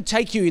 I could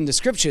take you in the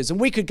scriptures and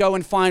we could go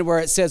and find where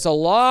it says a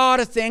lot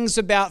of things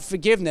about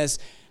forgiveness,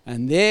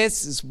 and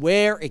this is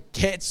where it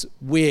gets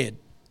weird.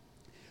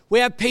 We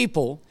have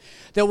people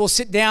that will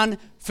sit down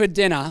for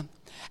dinner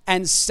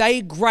and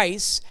say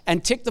grace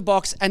and tick the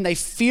box and they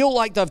feel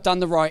like they've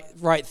done the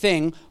right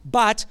thing,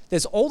 but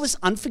there's all this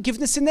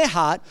unforgiveness in their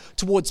heart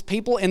towards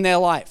people in their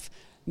life.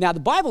 Now,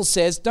 the Bible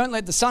says, don't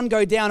let the sun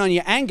go down on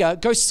your anger,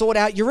 go sort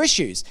out your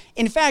issues.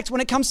 In fact,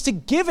 when it comes to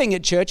giving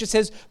at church, it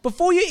says,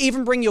 before you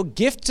even bring your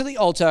gift to the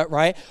altar,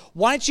 right,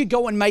 why don't you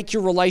go and make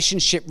your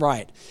relationship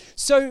right?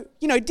 So,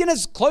 you know,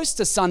 dinner's close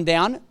to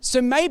sundown,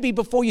 so maybe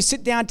before you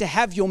sit down to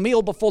have your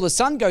meal before the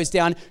sun goes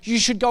down, you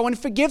should go and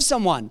forgive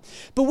someone.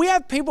 But we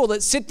have people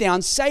that sit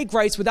down, say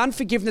grace with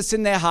unforgiveness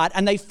in their heart,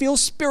 and they feel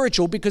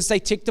spiritual because they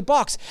tick the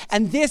box.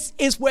 And this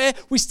is where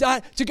we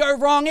start to go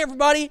wrong,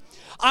 everybody.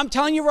 I'm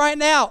telling you right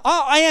now.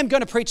 I am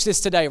going to preach this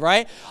today,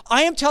 right?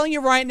 I am telling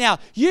you right now,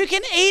 you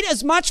can eat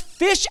as much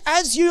fish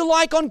as you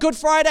like on Good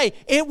Friday.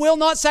 It will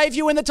not save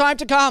you in the time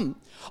to come.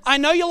 I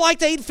know you like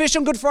to eat fish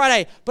on Good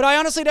Friday, but I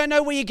honestly don't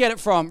know where you get it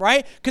from,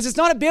 right? Because it's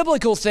not a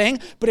biblical thing,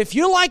 but if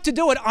you like to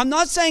do it, I'm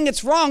not saying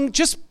it's wrong,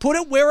 just put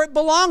it where it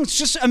belongs.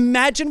 Just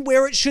imagine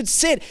where it should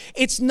sit.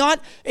 It's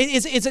not,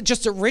 is it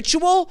just a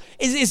ritual?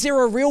 Is there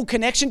a real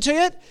connection to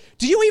it?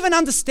 Do you even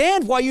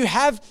understand why you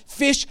have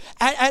fish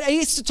at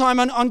Easter time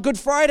on Good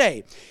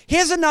Friday?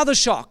 Here's another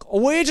shock, or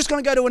we're just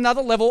going to go to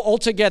another level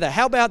altogether.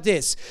 How about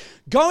this?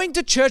 Going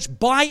to church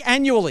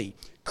biannually,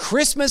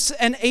 Christmas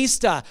and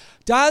Easter,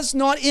 does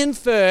not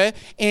infer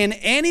in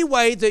any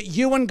way that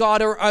you and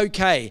God are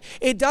okay.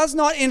 It does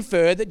not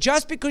infer that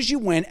just because you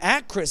went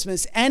at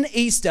Christmas and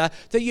Easter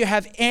that you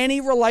have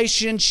any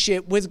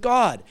relationship with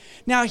God.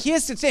 Now,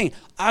 here's the thing.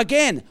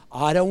 Again,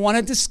 I don't want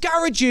to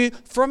discourage you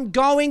from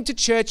going to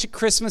church at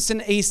Christmas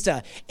and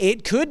Easter.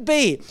 It could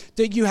be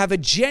that you have a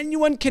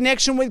genuine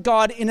connection with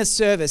God in a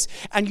service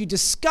and you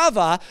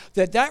discover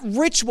that that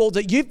ritual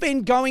that you've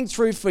been going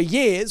through for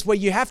years, where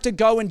you have to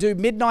go and do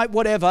midnight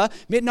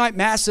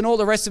mass and all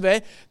the rest of it,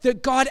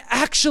 that God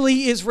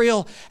actually is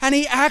real and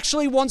he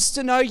actually wants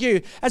to know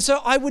you. And so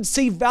I would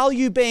see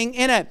value being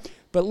in it.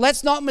 But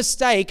let's not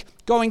mistake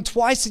going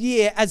twice a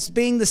year as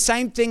being the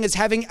same thing as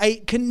having a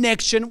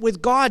connection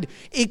with God.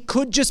 It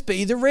could just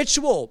be the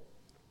ritual.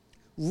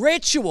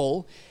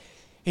 Ritual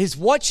is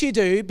what you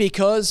do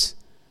because,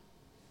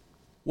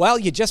 well,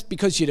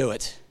 because you do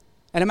it.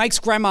 And it makes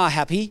grandma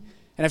happy.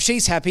 And if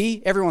she's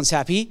happy, everyone's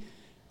happy.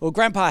 Or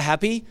grandpa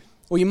happy.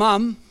 Or your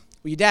mum.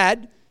 Or your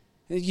dad.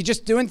 You're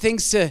just doing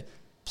things to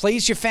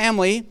please your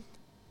family.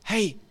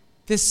 Hey,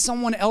 there's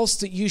someone else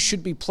that you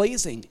should be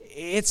pleasing.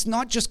 It's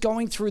not just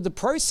going through the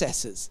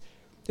processes.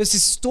 There's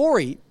this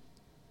story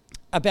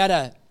about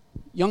a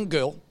young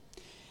girl,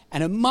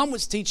 and her mum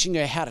was teaching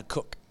her how to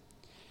cook.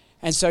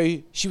 And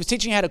so she was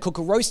teaching her how to cook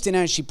a roast dinner,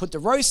 and she put the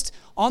roast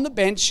on the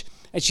bench,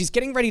 and she's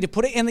getting ready to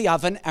put it in the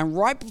oven, and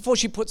right before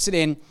she puts it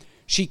in,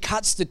 she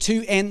cuts the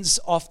two ends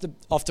off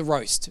the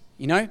roast,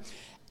 you know?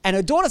 And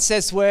her daughter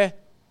says to her,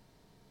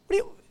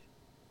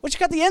 what'd you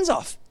cut the ends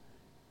off?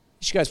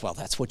 She goes, well,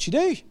 that's what you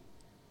do. He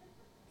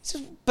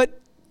says,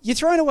 but you're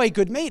throwing away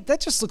good meat. That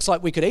just looks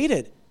like we could eat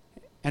it.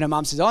 And her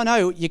mum says, oh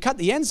no, you cut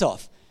the ends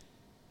off.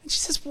 And she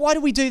says, why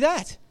do we do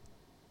that?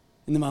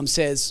 And the mum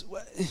says,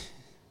 well,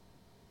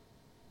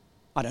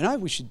 I don't know,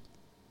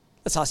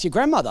 let's ask your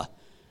grandmother.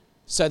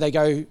 So they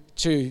go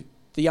to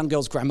the young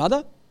girl's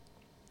grandmother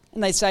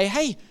and they say,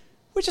 hey,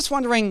 we're just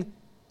wondering,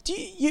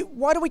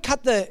 why do we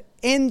cut the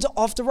end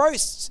off the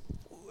roasts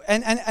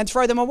and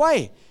throw them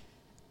away?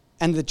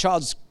 And the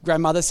child's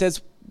grandmother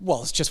says,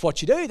 well, it's just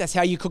what you do. That's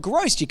how you cook a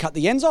roast. You cut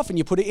the ends off and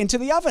you put it into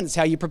the oven. It's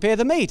how you prepare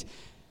the meat.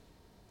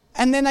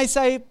 And then they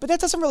say, but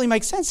that doesn't really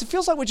make sense. It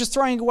feels like we're just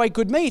throwing away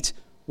good meat.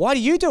 Why do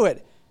you do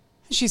it?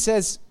 And she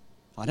says,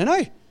 I don't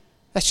know.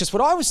 That's just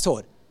what I was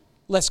taught.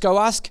 Let's go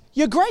ask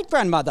your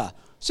great-grandmother.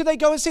 So they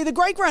go and see the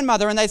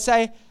great-grandmother and they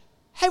say,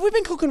 hey, we've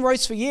been cooking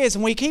roasts for years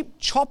and we keep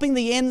chopping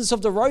the ends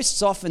of the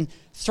roasts off and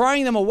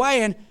throwing them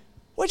away, and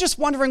we're just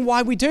wondering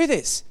why we do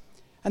this.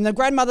 And the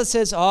grandmother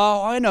says,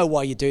 oh, I know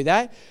why you do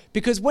that.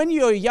 Because when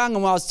you were young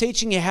and when I was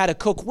teaching you how to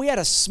cook, we had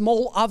a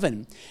small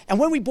oven. And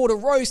when we bought a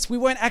roast, we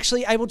weren't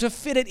actually able to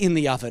fit it in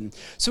the oven.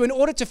 So in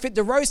order to fit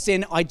the roast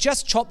in, I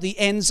just chopped the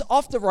ends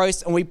off the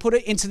roast and we put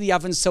it into the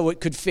oven so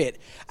it could fit.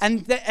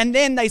 And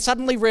then they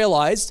suddenly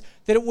realized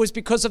that it was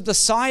because of the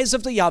size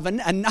of the oven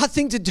and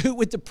nothing to do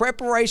with the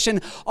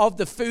preparation of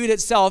the food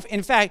itself.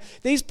 In fact,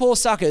 these poor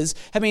suckers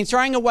have been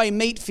throwing away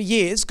meat for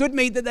years, good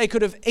meat that they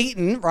could have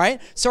eaten,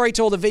 right? Sorry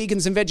to all the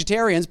vegans and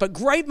vegetarians, but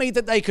great meat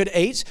that they could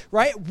eat,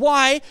 right?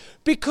 Why?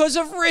 Because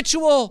of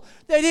ritual.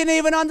 They didn't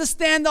even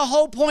understand the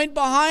whole point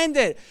behind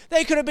it.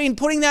 They could have been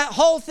putting that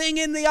whole thing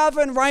in the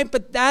oven, right?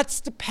 But that's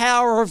the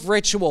power of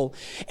ritual.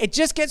 It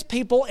just gets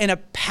people in a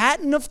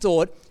pattern of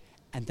thought,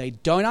 and they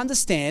don't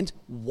understand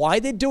why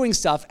they're doing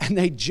stuff, and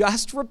they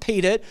just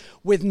repeat it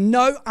with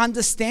no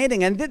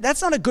understanding. And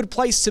that's not a good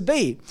place to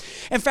be.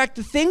 In fact,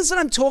 the things that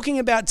I'm talking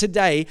about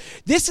today,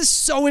 this is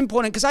so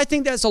important because I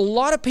think there's a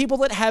lot of people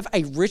that have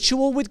a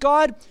ritual with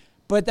God,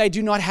 but they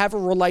do not have a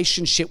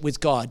relationship with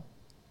God.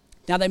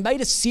 Now, they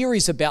made a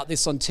series about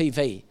this on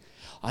TV.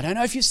 I don't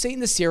know if you've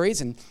seen the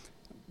series, and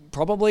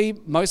probably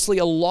mostly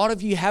a lot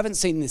of you haven't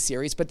seen this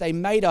series, but they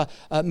made a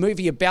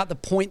movie about the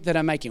point that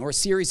I'm making, or a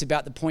series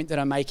about the point that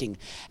I'm making.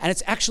 And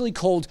it's actually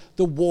called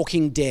The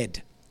Walking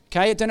Dead.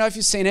 Okay, I don't know if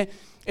you've seen it.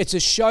 It's a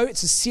show,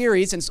 it's a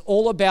series, and it's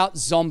all about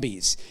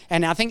zombies.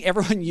 And I think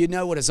everyone, you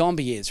know what a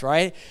zombie is,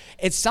 right?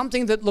 It's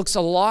something that looks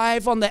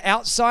alive on the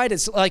outside.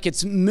 It's like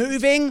it's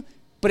moving,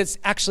 but it's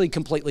actually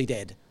completely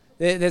dead.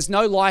 There's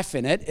no life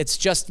in it. It's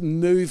just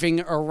moving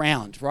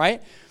around,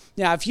 right?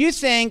 Now, if you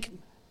think,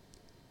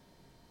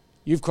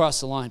 you've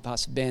crossed the line,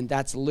 Pastor Ben,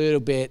 that's a little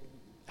bit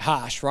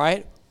harsh,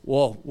 right?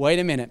 Whoa, wait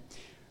a minute.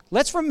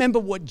 Let's remember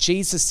what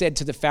Jesus said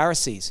to the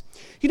Pharisees.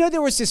 You know,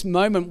 there was this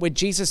moment where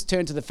Jesus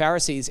turned to the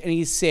Pharisees and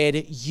he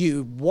said,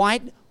 you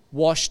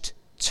whitewashed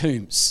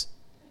tombs.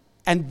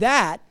 And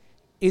that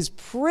is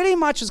pretty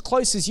much as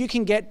close as you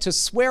can get to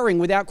swearing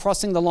without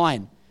crossing the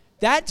line.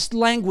 That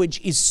language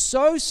is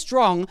so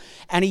strong,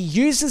 and he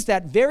uses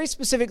that very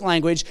specific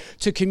language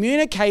to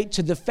communicate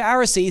to the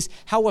Pharisees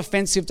how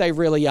offensive they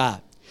really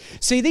are.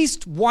 See, these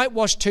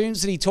whitewashed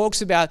tombs that he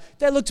talks about,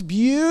 they looked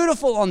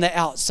beautiful on the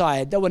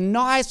outside. They were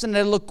nice and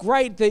they looked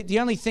great. The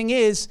only thing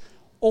is,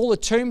 all a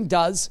tomb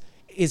does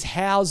is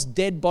house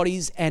dead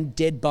bodies and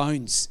dead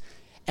bones.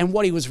 And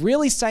what he was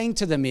really saying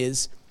to them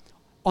is,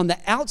 on the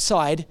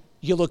outside,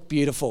 you look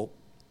beautiful,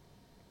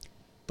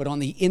 but on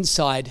the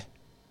inside,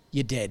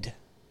 you're dead.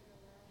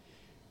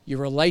 Your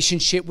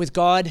relationship with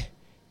God,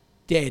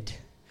 dead.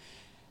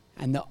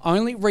 And the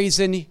only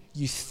reason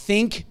you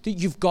think that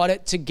you've got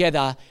it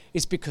together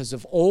is because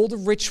of all the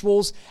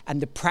rituals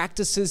and the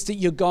practices that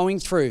you're going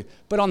through.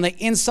 But on the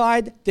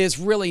inside, there's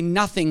really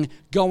nothing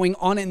going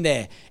on in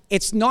there.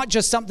 It's not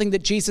just something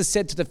that Jesus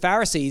said to the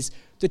Pharisees.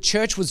 The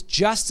church was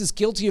just as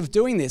guilty of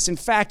doing this. In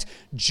fact,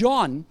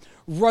 John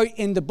wrote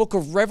in the book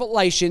of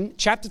Revelation,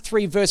 chapter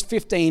 3, verse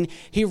 15,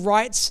 he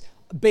writes,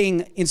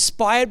 being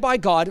inspired by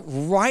God,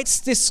 writes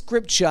this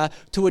scripture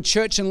to a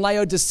church in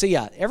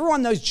Laodicea.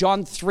 Everyone knows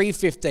John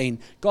 3:15.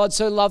 God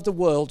so loved the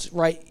world,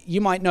 right? You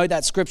might know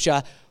that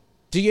scripture.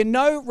 Do you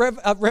know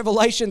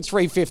Revelation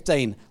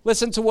 3:15?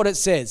 Listen to what it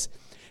says.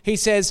 He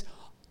says,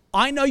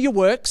 I know your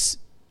works.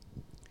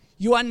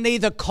 You are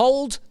neither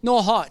cold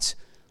nor hot.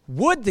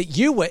 Would that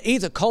you were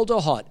either cold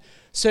or hot.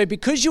 So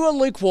because you are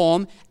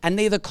lukewarm and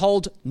neither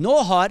cold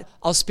nor hot,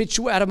 I'll spit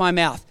you out of my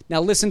mouth. Now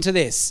listen to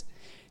this.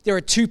 There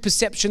are two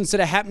perceptions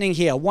that are happening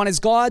here. One is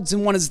God's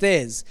and one is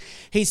theirs.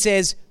 He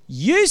says,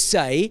 you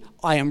say,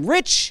 I am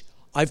rich,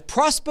 I've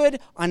prospered,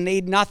 I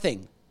need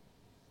nothing.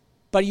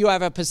 But you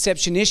have a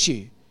perception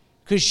issue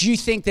because you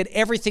think that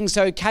everything's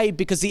okay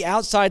because the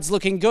outside's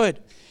looking good.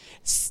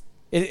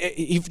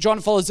 John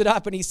follows it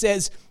up and he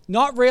says,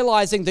 not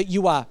realizing that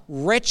you are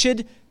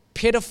wretched,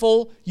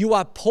 pitiful, you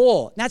are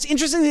poor. Now it's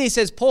interesting that he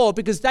says poor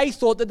because they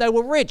thought that they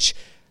were rich.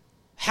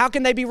 How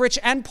can they be rich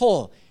and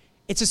poor?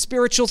 It's a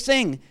spiritual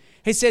thing.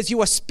 He says, you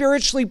are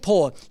spiritually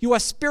poor, you are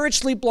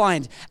spiritually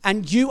blind,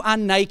 and you are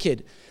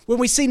naked. When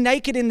we see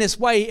naked in this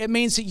way, it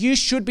means that you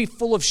should be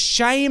full of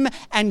shame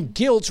and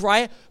guilt,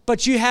 right?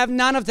 But you have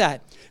none of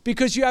that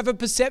because you have a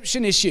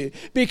perception issue.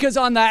 Because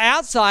on the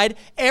outside,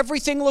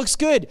 everything looks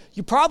good.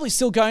 You're probably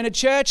still going to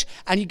church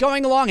and you're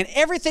going along and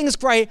everything's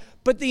great,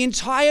 but the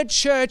entire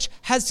church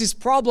has this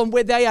problem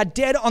where they are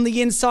dead on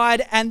the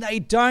inside and they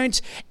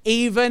don't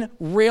even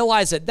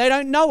realize it. They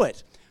don't know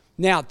it.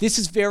 Now, this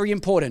is very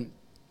important.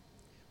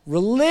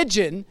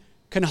 Religion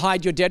can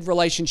hide your dead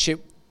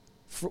relationship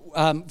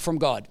from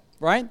God,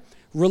 right?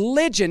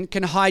 Religion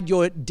can hide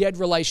your dead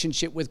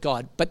relationship with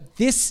God, but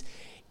this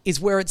is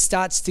where it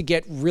starts to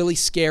get really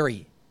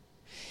scary.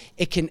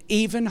 It can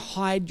even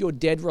hide your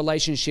dead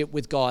relationship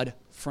with God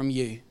from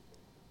you.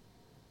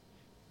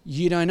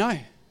 You don't know.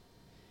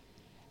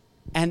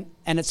 And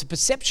it's a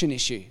perception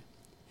issue.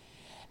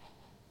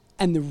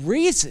 And the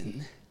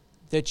reason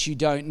that you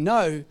don't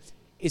know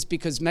is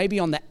because maybe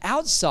on the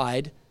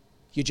outside,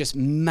 you're just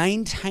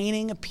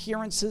maintaining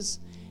appearances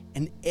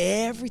and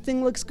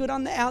everything looks good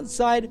on the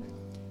outside,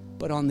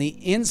 but on the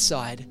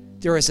inside,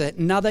 there is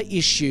another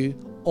issue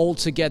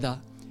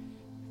altogether.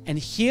 And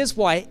here's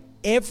why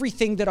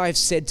everything that I've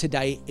said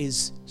today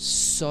is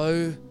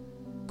so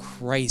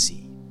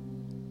crazy.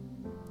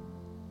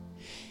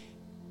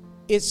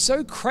 It's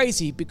so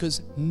crazy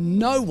because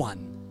no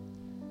one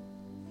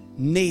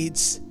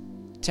needs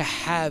to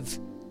have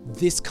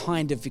this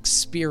kind of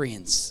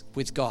experience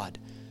with God.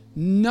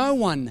 No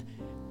one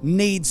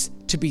needs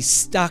to be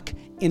stuck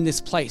in this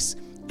place.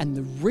 And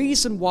the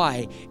reason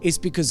why is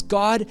because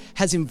God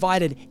has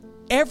invited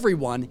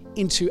everyone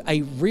into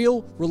a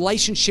real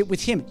relationship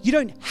with Him. You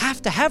don't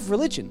have to have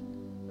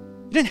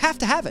religion. You don't have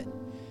to have it.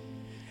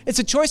 It's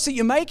a choice that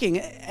you're making.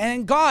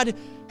 And God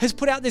has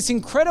put out this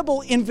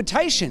incredible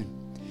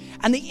invitation.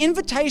 And the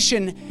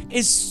invitation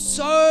is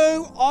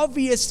so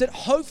obvious that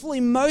hopefully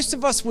most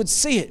of us would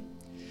see it.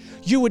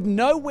 You would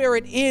know where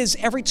it is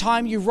every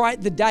time you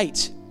write the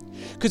date.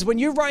 Because when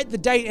you write the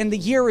date and the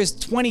year is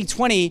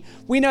 2020,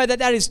 we know that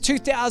that is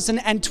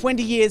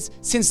 2020 years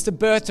since the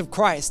birth of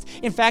Christ.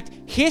 In fact,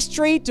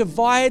 history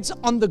divides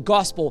on the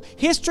gospel.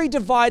 History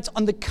divides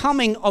on the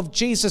coming of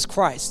Jesus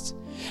Christ.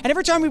 And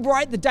every time we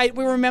write the date,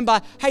 we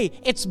remember, hey,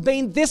 it's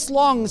been this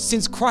long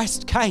since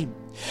Christ came.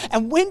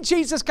 And when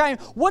Jesus came,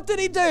 what did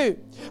He do?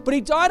 But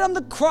He died on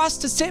the cross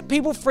to set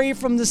people free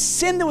from the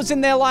sin that was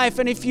in their life.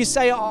 And if you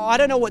say, oh, I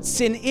don't know what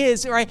sin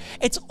is, right?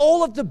 It's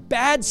all of the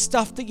bad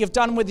stuff that you've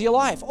done with your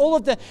life, all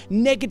of the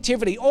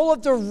negativity, all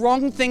of the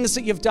wrong things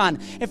that you've done.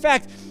 In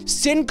fact,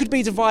 sin could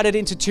be divided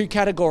into two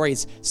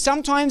categories.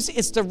 Sometimes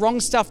it's the wrong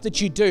stuff that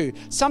you do.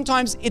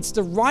 Sometimes it's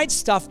the right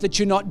stuff that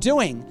you're not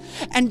doing.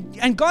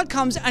 And God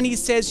comes and He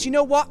says, you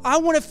know what? I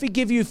want to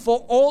forgive you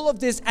for all of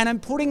this. And I'm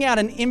putting out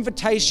an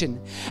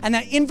invitation. And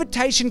that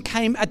invitation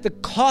came at the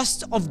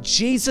cost of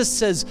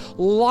Jesus'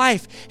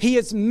 life. He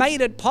has made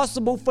it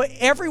possible for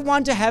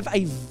everyone to have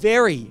a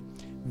very,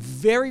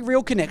 very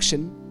real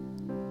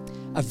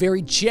connection, a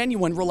very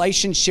genuine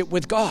relationship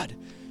with God.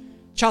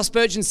 Charles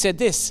Spurgeon said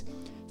this: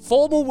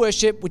 "Formal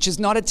worship which is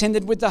not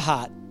attended with the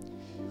heart,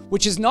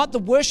 which is not the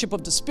worship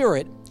of the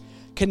Spirit,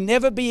 can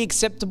never be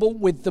acceptable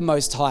with the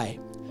Most High."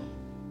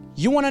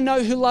 You want to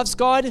know who loves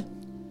God?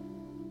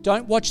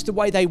 Don't watch the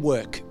way they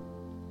work,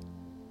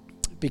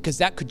 because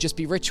that could just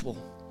be ritual.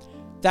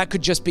 That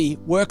could just be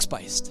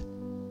works-based.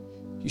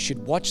 You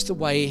should watch the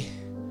way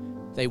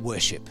they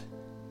worship.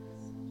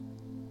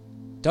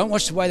 Don't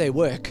watch the way they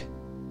work.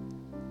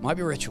 Might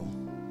be ritual.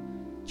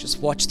 Just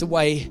watch the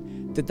way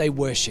that they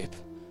worship.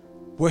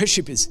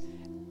 Worship is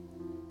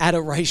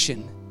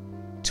adoration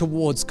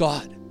towards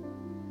God,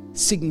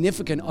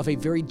 significant of a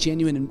very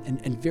genuine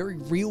and very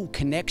real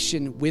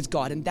connection with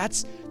God. And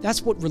that's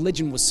what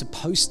religion was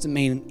supposed to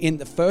mean in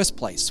the first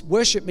place.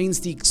 Worship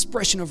means the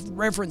expression of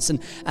reverence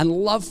and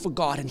love for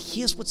God. And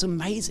here's what's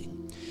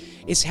amazing,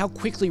 is how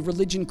quickly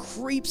religion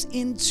creeps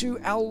into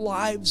our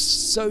lives.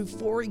 So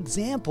for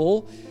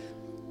example,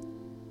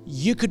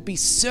 you could be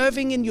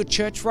serving in your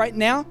church right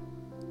now,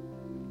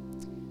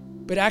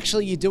 but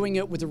actually you're doing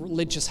it with a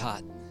religious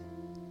heart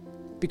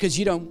because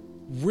you don't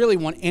really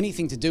want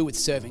anything to do with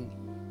serving.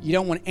 You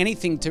don't want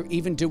anything to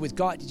even do with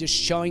God. You're just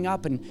showing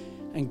up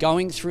and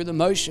going through the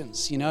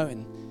motions,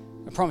 and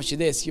I promise you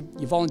this, your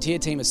volunteer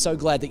team is so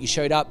glad that you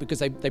showed up because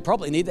they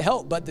probably need the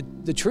help.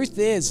 But the truth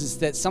is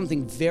that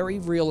something very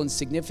real and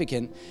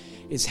significant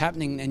is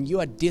happening, and you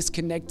are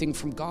disconnecting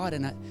from God.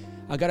 And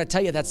I got to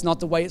tell you, that's not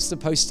the way it's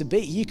supposed to be.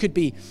 You could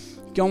be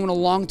going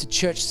along to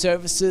church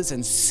services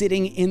and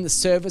sitting in the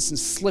service and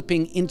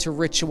slipping into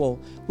ritual.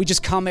 We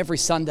just come every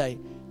Sunday.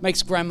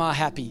 Makes grandma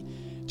happy.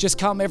 Just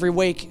come every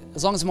week.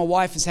 As long as my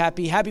wife is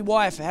happy. Happy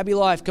wife, happy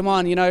life. Come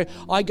on,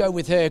 I go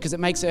with her because it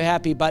makes her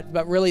happy.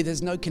 But really,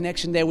 there's no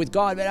connection there with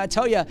God. But I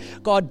tell you,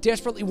 God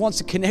desperately wants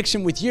a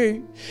connection with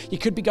you. You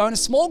could be going to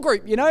small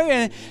group,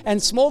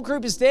 and small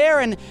group is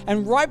there. And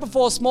right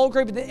before small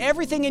group,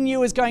 everything in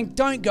you is going,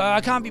 don't go. I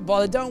can't be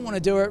bothered. Don't want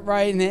to do it,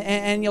 right?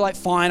 And you're like,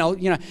 fine,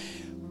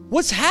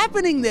 What's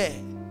happening there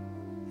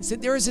is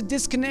that there is a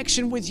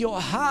disconnection with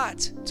your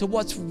heart to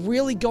what's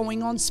really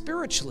going on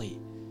spiritually.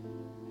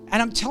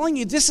 And I'm telling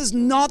you, this is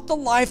not the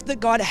life that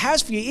God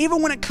has for you,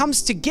 even when it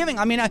comes to giving.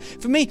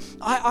 For me,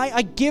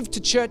 I give to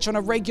church on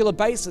a regular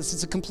basis.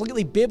 It's a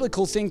completely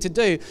biblical thing to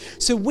do.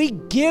 So we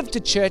give to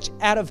church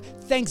out of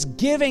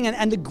thanksgiving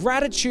and the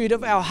gratitude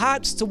of our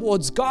hearts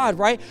towards God,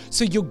 right?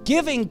 So your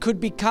giving could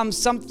become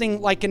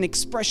something like an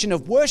expression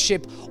of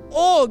worship,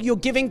 or your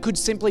giving could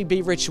simply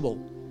be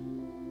ritual.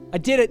 I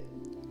did it.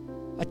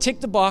 I ticked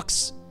the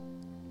box.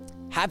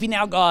 Happy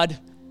now, God.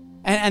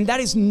 And that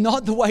is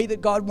not the way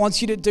that God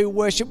wants you to do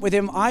worship with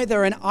Him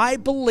either. And I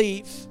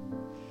believe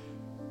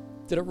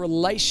that a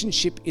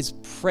relationship is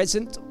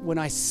present when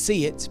I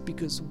see it,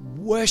 because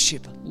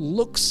worship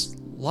looks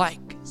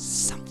like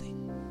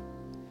something.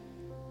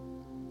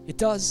 It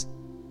does.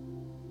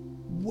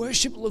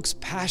 Worship looks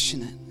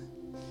passionate.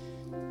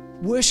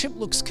 Worship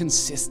looks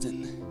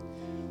consistent.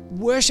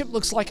 Worship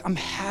looks like I'm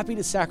happy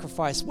to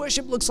sacrifice.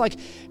 Worship looks like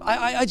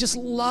I just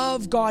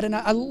love God, and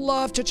I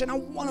love church, and I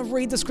want to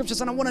read the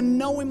scriptures, and I want to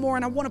know Him more,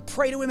 and I want to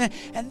pray to Him.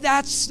 And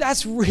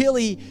that's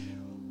really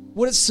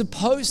what it's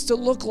supposed to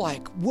look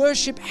like.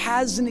 Worship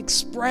has an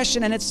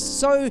expression, and it's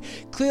so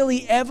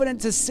clearly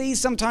evident to see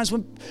sometimes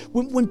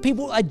when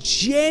people are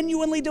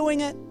genuinely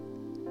doing it,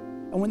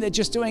 and when they're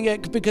just doing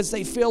it because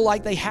they feel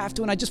like they have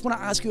to. And I just want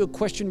to ask you a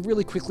question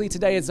really quickly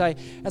today as I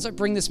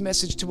bring this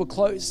message to a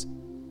close.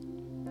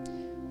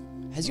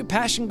 Has your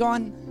passion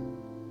gone?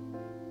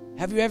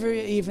 Have you ever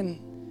even,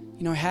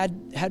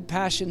 had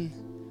passion?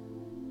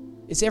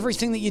 Is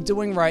everything that you're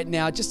doing right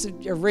now just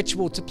a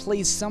ritual to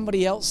please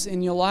somebody else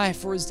in your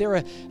life? Or is there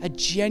a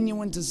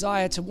genuine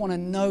desire to want to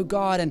know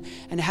God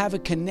and have a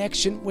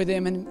connection with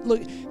Him? And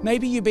look,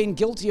 maybe you've been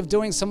guilty of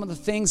doing some of the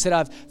things that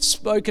I've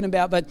spoken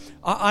about, but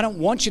I don't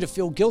want you to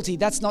feel guilty.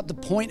 That's not the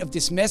point of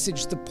this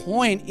message. The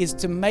point is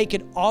to make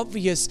it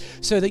obvious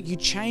so that you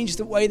change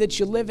the way that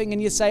you're living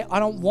and you say, I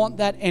don't want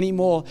that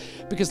anymore.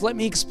 Because let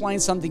me explain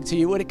something to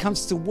you. When it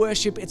comes to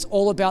worship, it's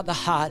all about the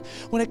heart.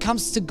 When it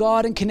comes to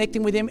God and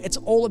connecting with Him, it's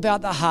all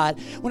about the heart.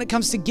 When it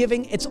comes to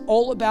giving, it's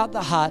all about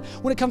the heart.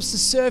 When it comes to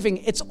serving,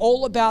 it's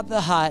all about the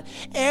heart.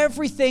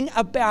 Everything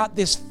about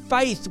this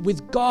faith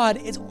with God,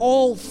 it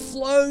all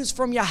flows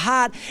from your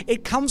heart.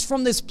 It comes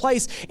from this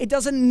place. It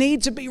doesn't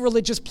need to be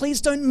religious.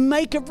 Please don't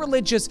make it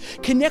religious.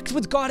 Connect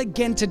with God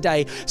again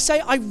today.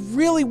 Say, I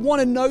really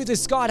want to know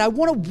this God. I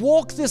want to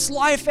walk this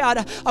life out.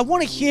 I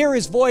want to hear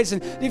His voice.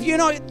 And if you're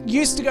not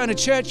used to going to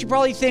church, you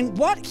probably think,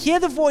 what?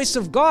 Hear the voice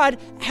of God?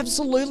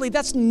 Absolutely.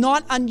 That's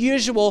not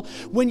unusual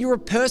when you're a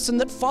person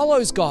that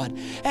follows God.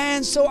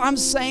 And so I'm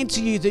saying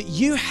to you that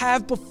you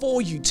have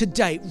before you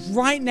today,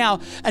 right now,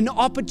 an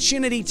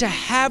opportunity to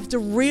have the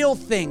real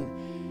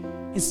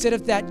thing instead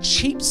of that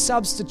cheap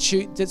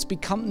substitute that's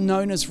become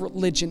known as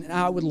religion. And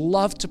I would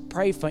love to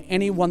pray for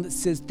anyone that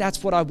says,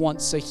 that's what I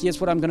want. So here's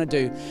what I'm going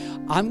to do.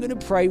 I'm going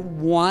to pray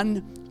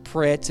one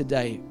prayer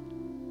today.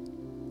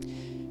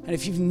 And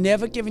if you've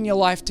never given your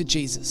life to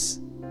Jesus,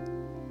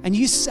 and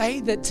you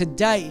say that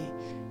today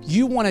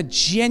you want to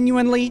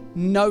genuinely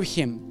know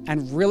Him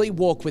and really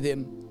walk with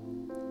Him,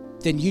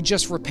 then you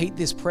just repeat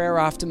this prayer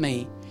after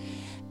me,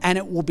 and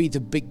it will be the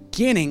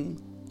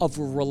beginning of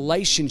a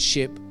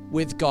relationship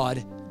with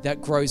God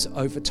that grows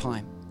over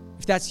time.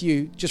 If that's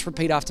you, just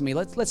repeat after me.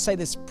 Let's say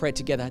this prayer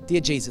together.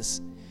 Dear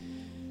Jesus,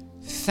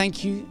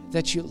 thank you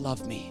that you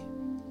love me,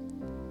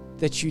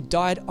 that you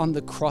died on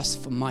the cross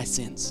for my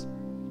sins.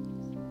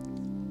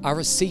 I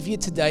receive you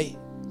today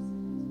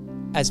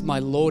as my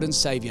Lord and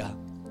Savior,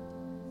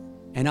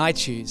 and I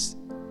choose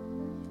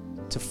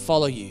to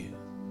follow you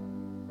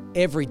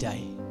every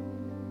day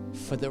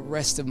for the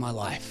rest of my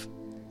life.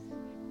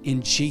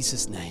 In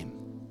Jesus' name,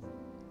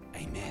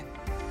 amen.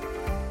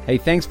 Hey,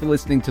 thanks for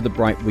listening to the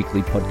Bright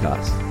Weekly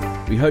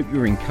podcast. We hope you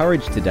were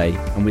encouraged today,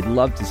 and we'd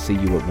love to see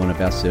you at one of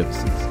our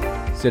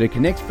services. So to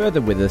connect further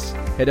with us,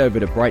 head over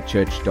to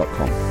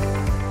brightchurch.com.